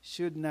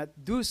should not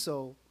do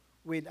so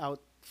without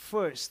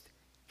first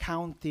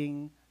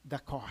counting the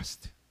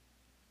cost.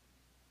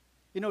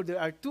 You know, there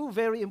are two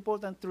very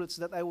important truths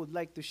that I would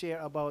like to share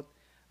about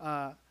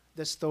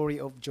the story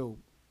of Job.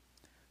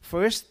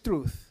 First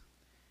truth,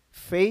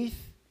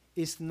 faith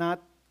is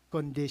not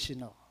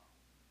conditional.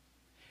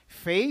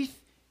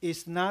 Faith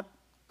is not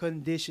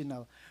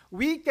conditional.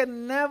 We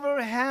can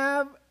never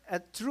have a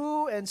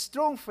true and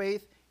strong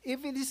faith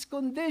if it is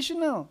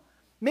conditional.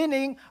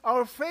 Meaning,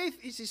 our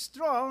faith is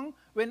strong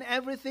when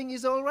everything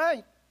is all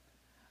right,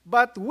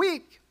 but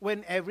weak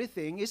when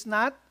everything is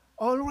not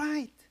all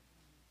right.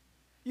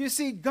 You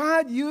see,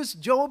 God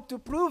used Job to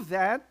prove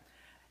that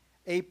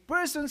a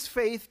person's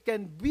faith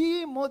can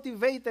be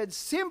motivated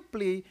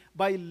simply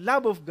by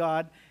love of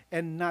God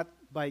and not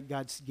by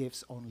God's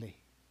gifts only.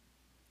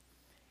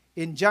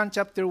 In Job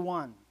chapter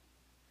 1,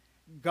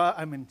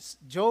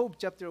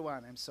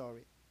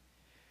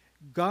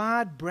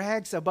 God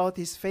brags about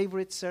his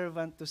favorite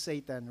servant to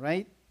Satan,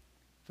 right?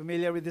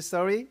 Familiar with the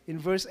story? In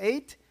verse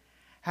 8,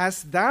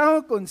 hast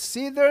thou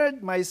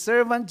considered my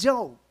servant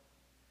Job,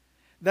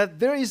 that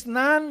there is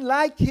none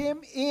like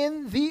him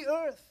in the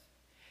earth,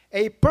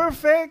 a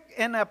perfect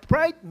and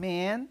upright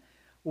man,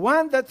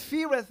 one that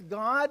feareth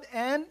God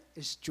and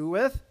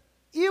escheweth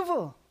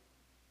evil.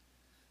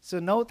 So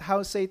note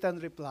how Satan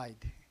replied.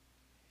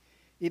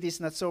 It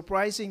is not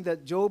surprising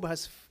that Job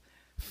has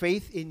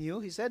faith in you.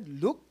 He said,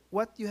 look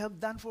what you have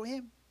done for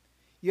him.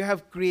 You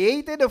have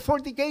created a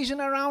fortification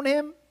around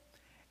him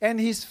and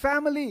his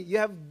family. You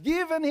have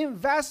given him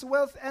vast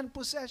wealth and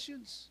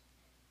possessions.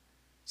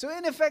 So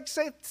in effect,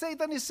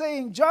 Satan is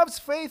saying Job's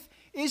faith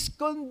is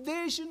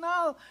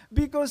conditional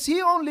because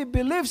he only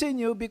believes in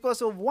you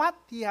because of what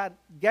he had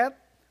get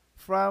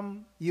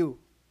from you.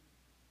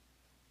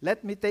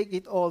 Let me take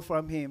it all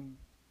from him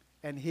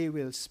and he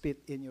will spit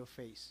in your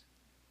face.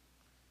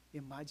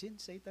 Imagine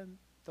Satan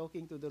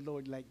talking to the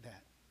Lord like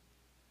that.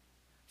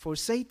 For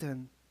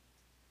Satan,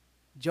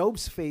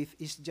 Job's faith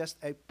is just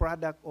a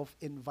product of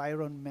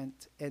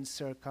environment and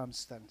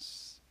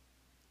circumstance.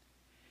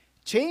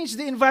 Change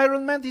the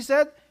environment, he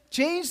said,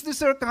 change the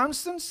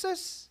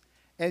circumstances,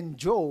 and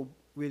Job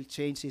will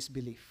change his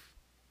belief.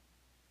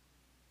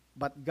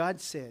 But God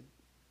said,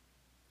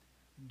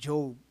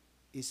 Job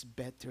is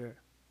better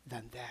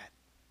than that.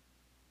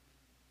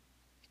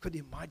 You could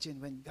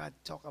imagine when God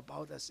talked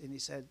about us and he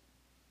said,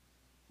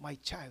 my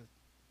child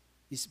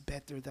is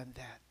better than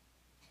that.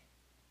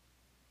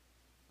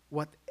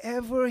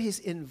 Whatever his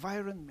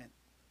environment,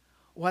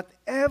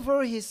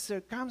 whatever his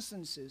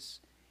circumstances,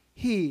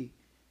 he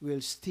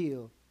will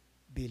still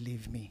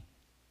believe me.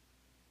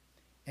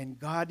 And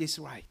God is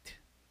right,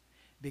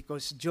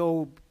 because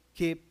Job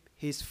kept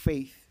his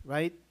faith,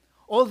 right?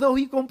 Although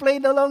he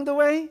complained along the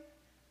way,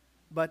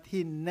 but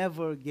he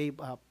never gave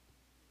up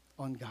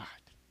on God.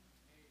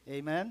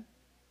 Amen?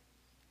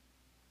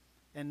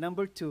 And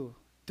number two,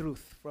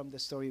 truth from the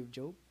story of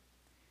Job.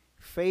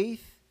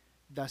 Faith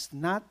does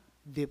not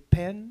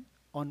depend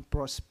on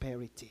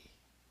prosperity.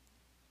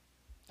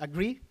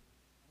 Agree?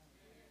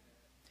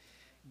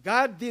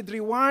 God did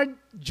reward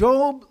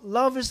Job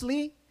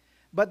lavishly,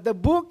 but the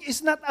book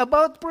is not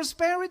about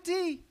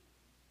prosperity.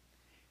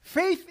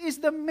 Faith is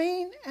the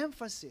main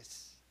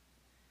emphasis.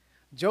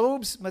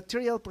 Job's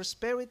material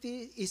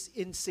prosperity is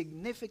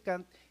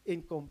insignificant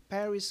in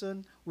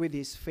comparison with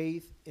his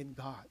faith in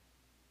God.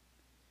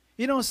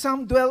 You know,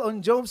 some dwell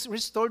on Job's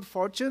restored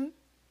fortune.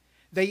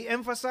 They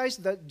emphasize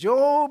that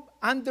Job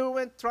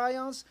underwent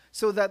trials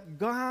so that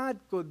God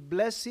could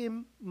bless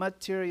him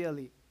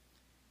materially.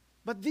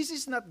 But this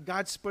is not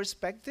God's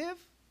perspective.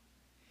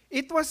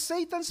 It was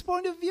Satan's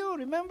point of view.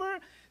 Remember,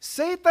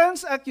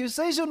 Satan's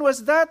accusation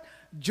was that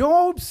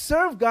Job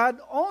served God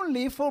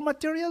only for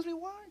material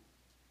reward.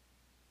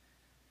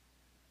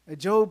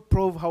 Job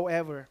proved,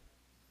 however,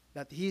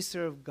 that he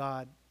served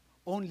God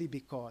only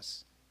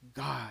because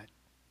God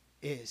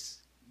is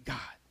God.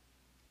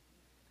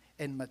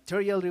 And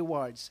material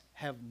rewards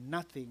have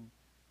nothing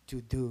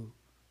to do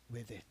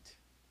with it.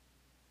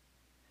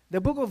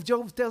 The book of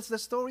Job tells the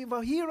story of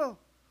a hero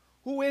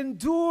who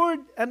endured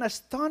an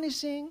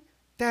astonishing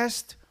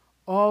test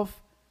of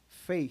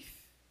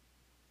faith.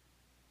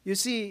 You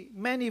see,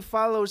 many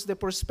follows the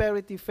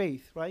prosperity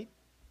faith, right?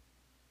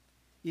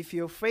 If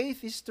your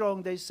faith is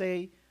strong, they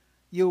say,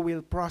 you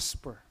will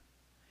prosper.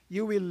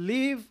 You will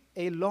live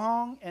a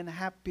long and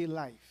happy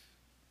life.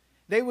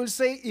 They will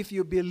say, if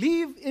you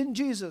believe in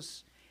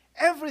Jesus,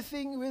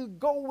 everything will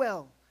go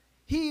well.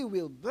 He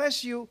will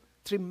bless you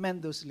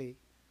tremendously.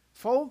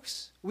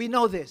 Folks, we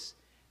know this.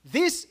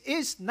 This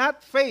is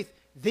not faith.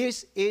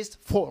 This is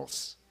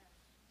false.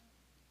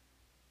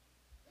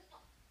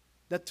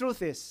 The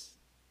truth is,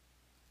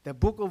 the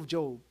book of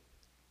Job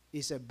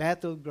is a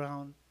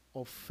battleground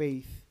of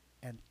faith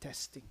and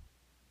testing.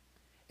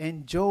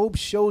 And Job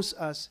shows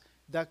us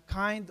the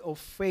kind of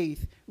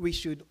faith we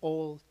should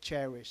all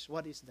cherish.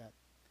 What is that?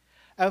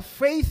 A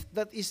faith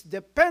that is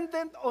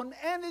dependent on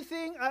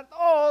anything at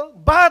all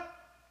but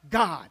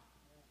God.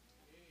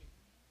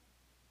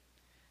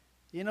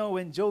 You know,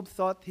 when Job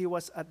thought he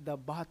was at the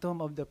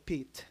bottom of the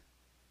pit,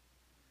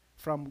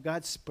 from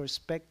God's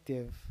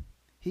perspective,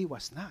 he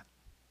was not.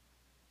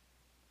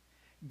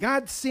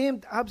 God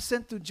seemed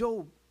absent to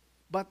Job,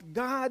 but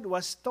God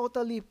was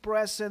totally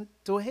present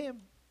to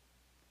him.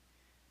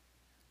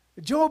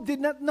 Job did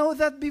not know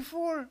that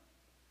before.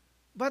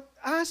 But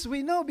us,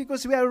 we know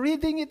because we are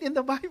reading it in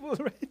the Bible,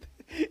 right?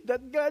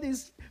 That God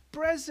is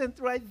present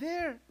right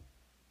there.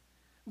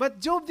 But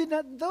Job did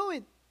not know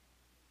it.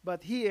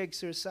 But he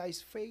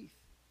exercised faith.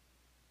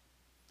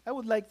 I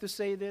would like to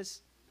say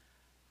this.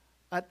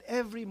 At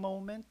every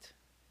moment,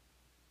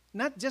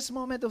 not just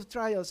moment of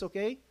trials,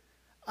 okay?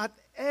 At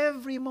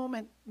every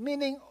moment,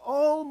 meaning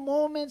all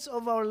moments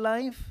of our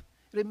life,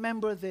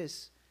 remember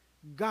this.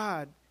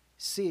 God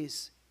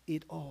sees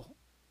it all.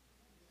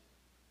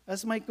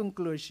 As my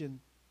conclusion,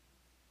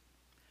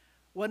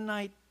 one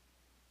night,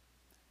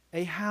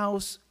 a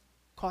house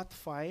caught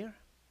fire,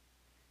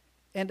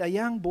 and a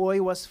young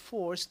boy was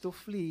forced to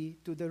flee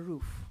to the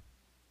roof.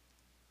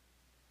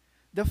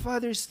 The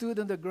father stood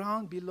on the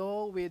ground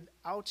below with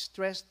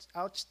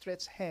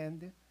outstretched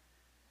hand,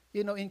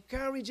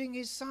 encouraging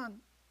his son.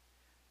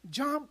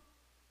 Jump,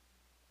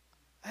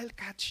 I'll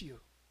catch you.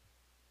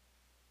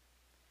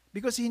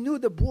 Because he knew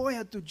the boy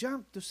had to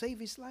jump to save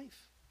his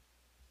life.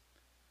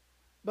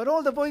 But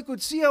all the boy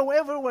could see,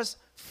 however, was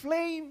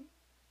flame,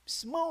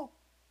 smoke,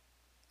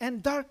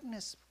 and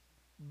darkness,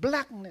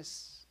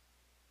 blackness.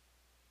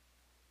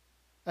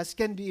 As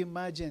can be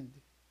imagined,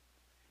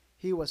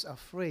 he was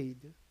afraid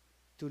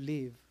to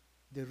leave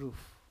the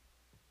roof.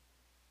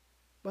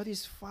 But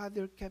his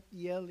father kept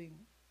yelling,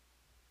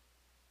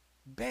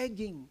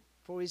 begging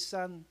for his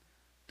son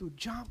to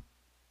jump.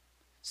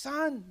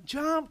 Son,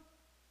 jump.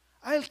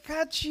 I'll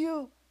catch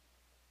you.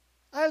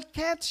 I'll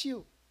catch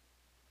you.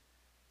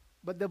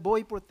 But the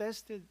boy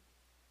protested,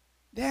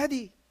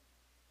 Daddy,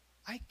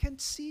 I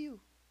can't see you.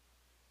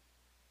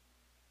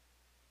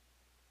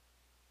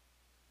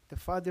 The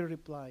father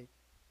replied,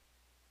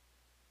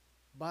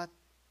 but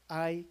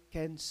I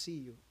can see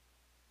you,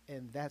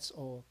 and that's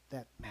all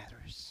that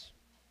matters.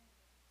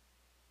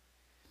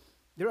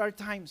 There are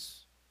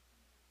times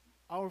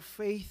our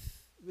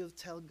faith will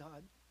tell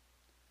God,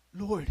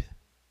 Lord,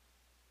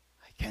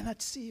 I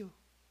cannot see you.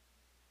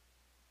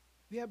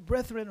 We have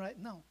brethren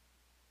right now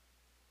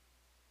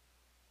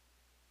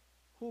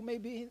who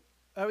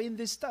are in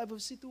this type of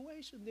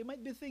situation. They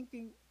might be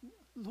thinking,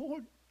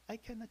 Lord, I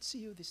cannot see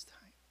you this time.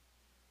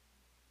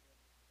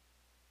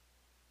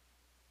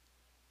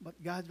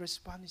 But God's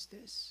response is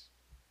this: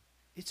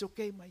 it's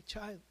okay, my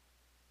child,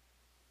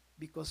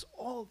 because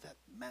all that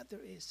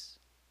matters is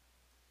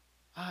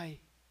I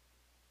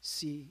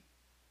see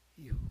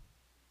you.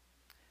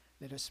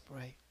 Let us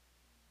pray.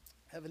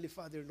 Heavenly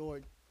Father,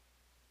 Lord,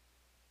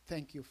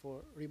 thank you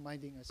for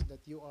reminding us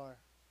that you are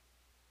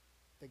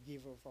the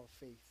giver of our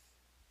faith.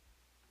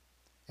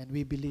 And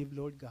we believe,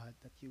 Lord God,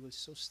 that you will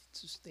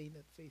sustain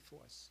that faith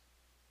for us.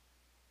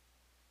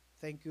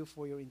 Thank you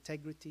for your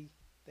integrity.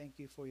 Thank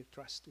you for your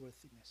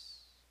trustworthiness.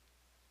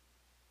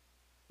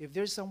 If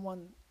there's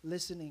someone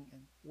listening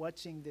and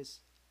watching this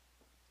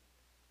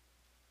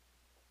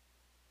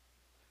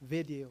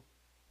video,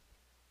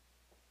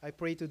 I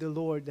pray to the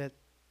Lord that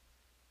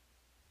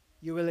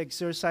you will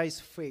exercise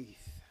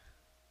faith.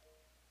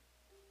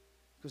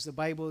 Because the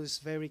Bible is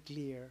very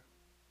clear.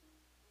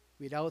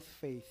 Without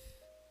faith,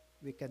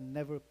 we can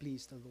never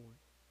please the Lord.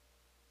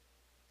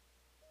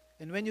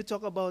 And when you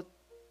talk about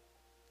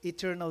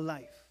eternal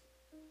life,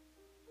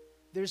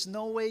 there's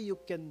no way you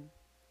can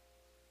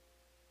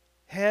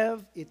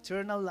have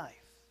eternal life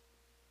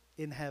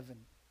in heaven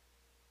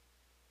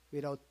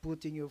without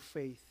putting your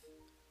faith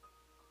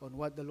on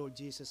what the Lord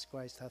Jesus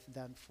Christ hath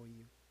done for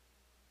you.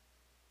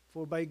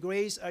 For by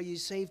grace are ye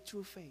saved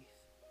through faith.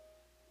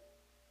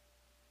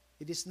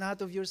 It is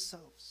not of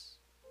yourselves.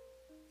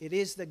 It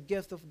is the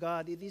gift of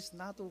God. It is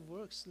not of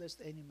works,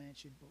 lest any man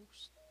should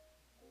boast.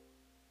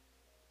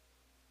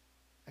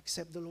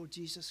 Accept the Lord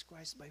Jesus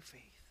Christ by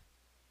faith.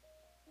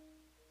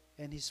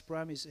 And His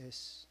promise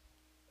is,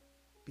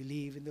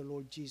 believe in the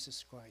Lord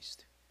Jesus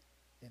Christ,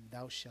 and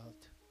thou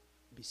shalt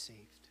be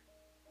saved.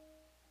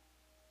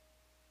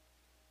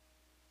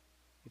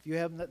 If you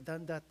have not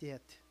done that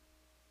yet,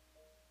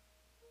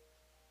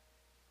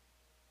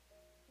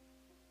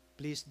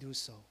 please do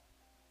so.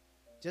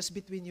 Just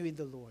between you and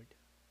the Lord.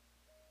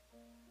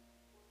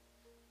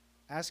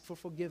 Ask for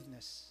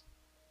forgiveness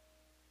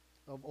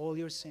of all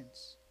your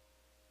sins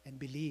and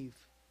believe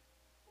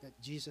that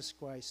Jesus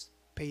Christ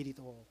paid it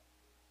all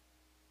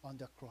on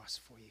the cross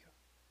for you.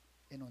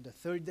 And on the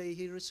third day,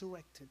 He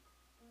resurrected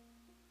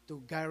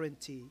to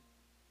guarantee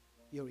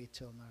your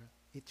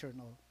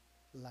eternal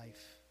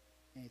life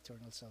and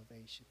eternal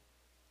salvation.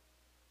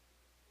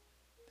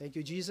 Thank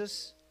you,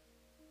 Jesus.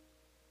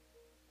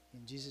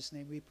 In Jesus'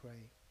 name we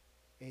pray.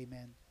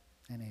 Amen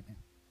and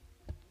amen.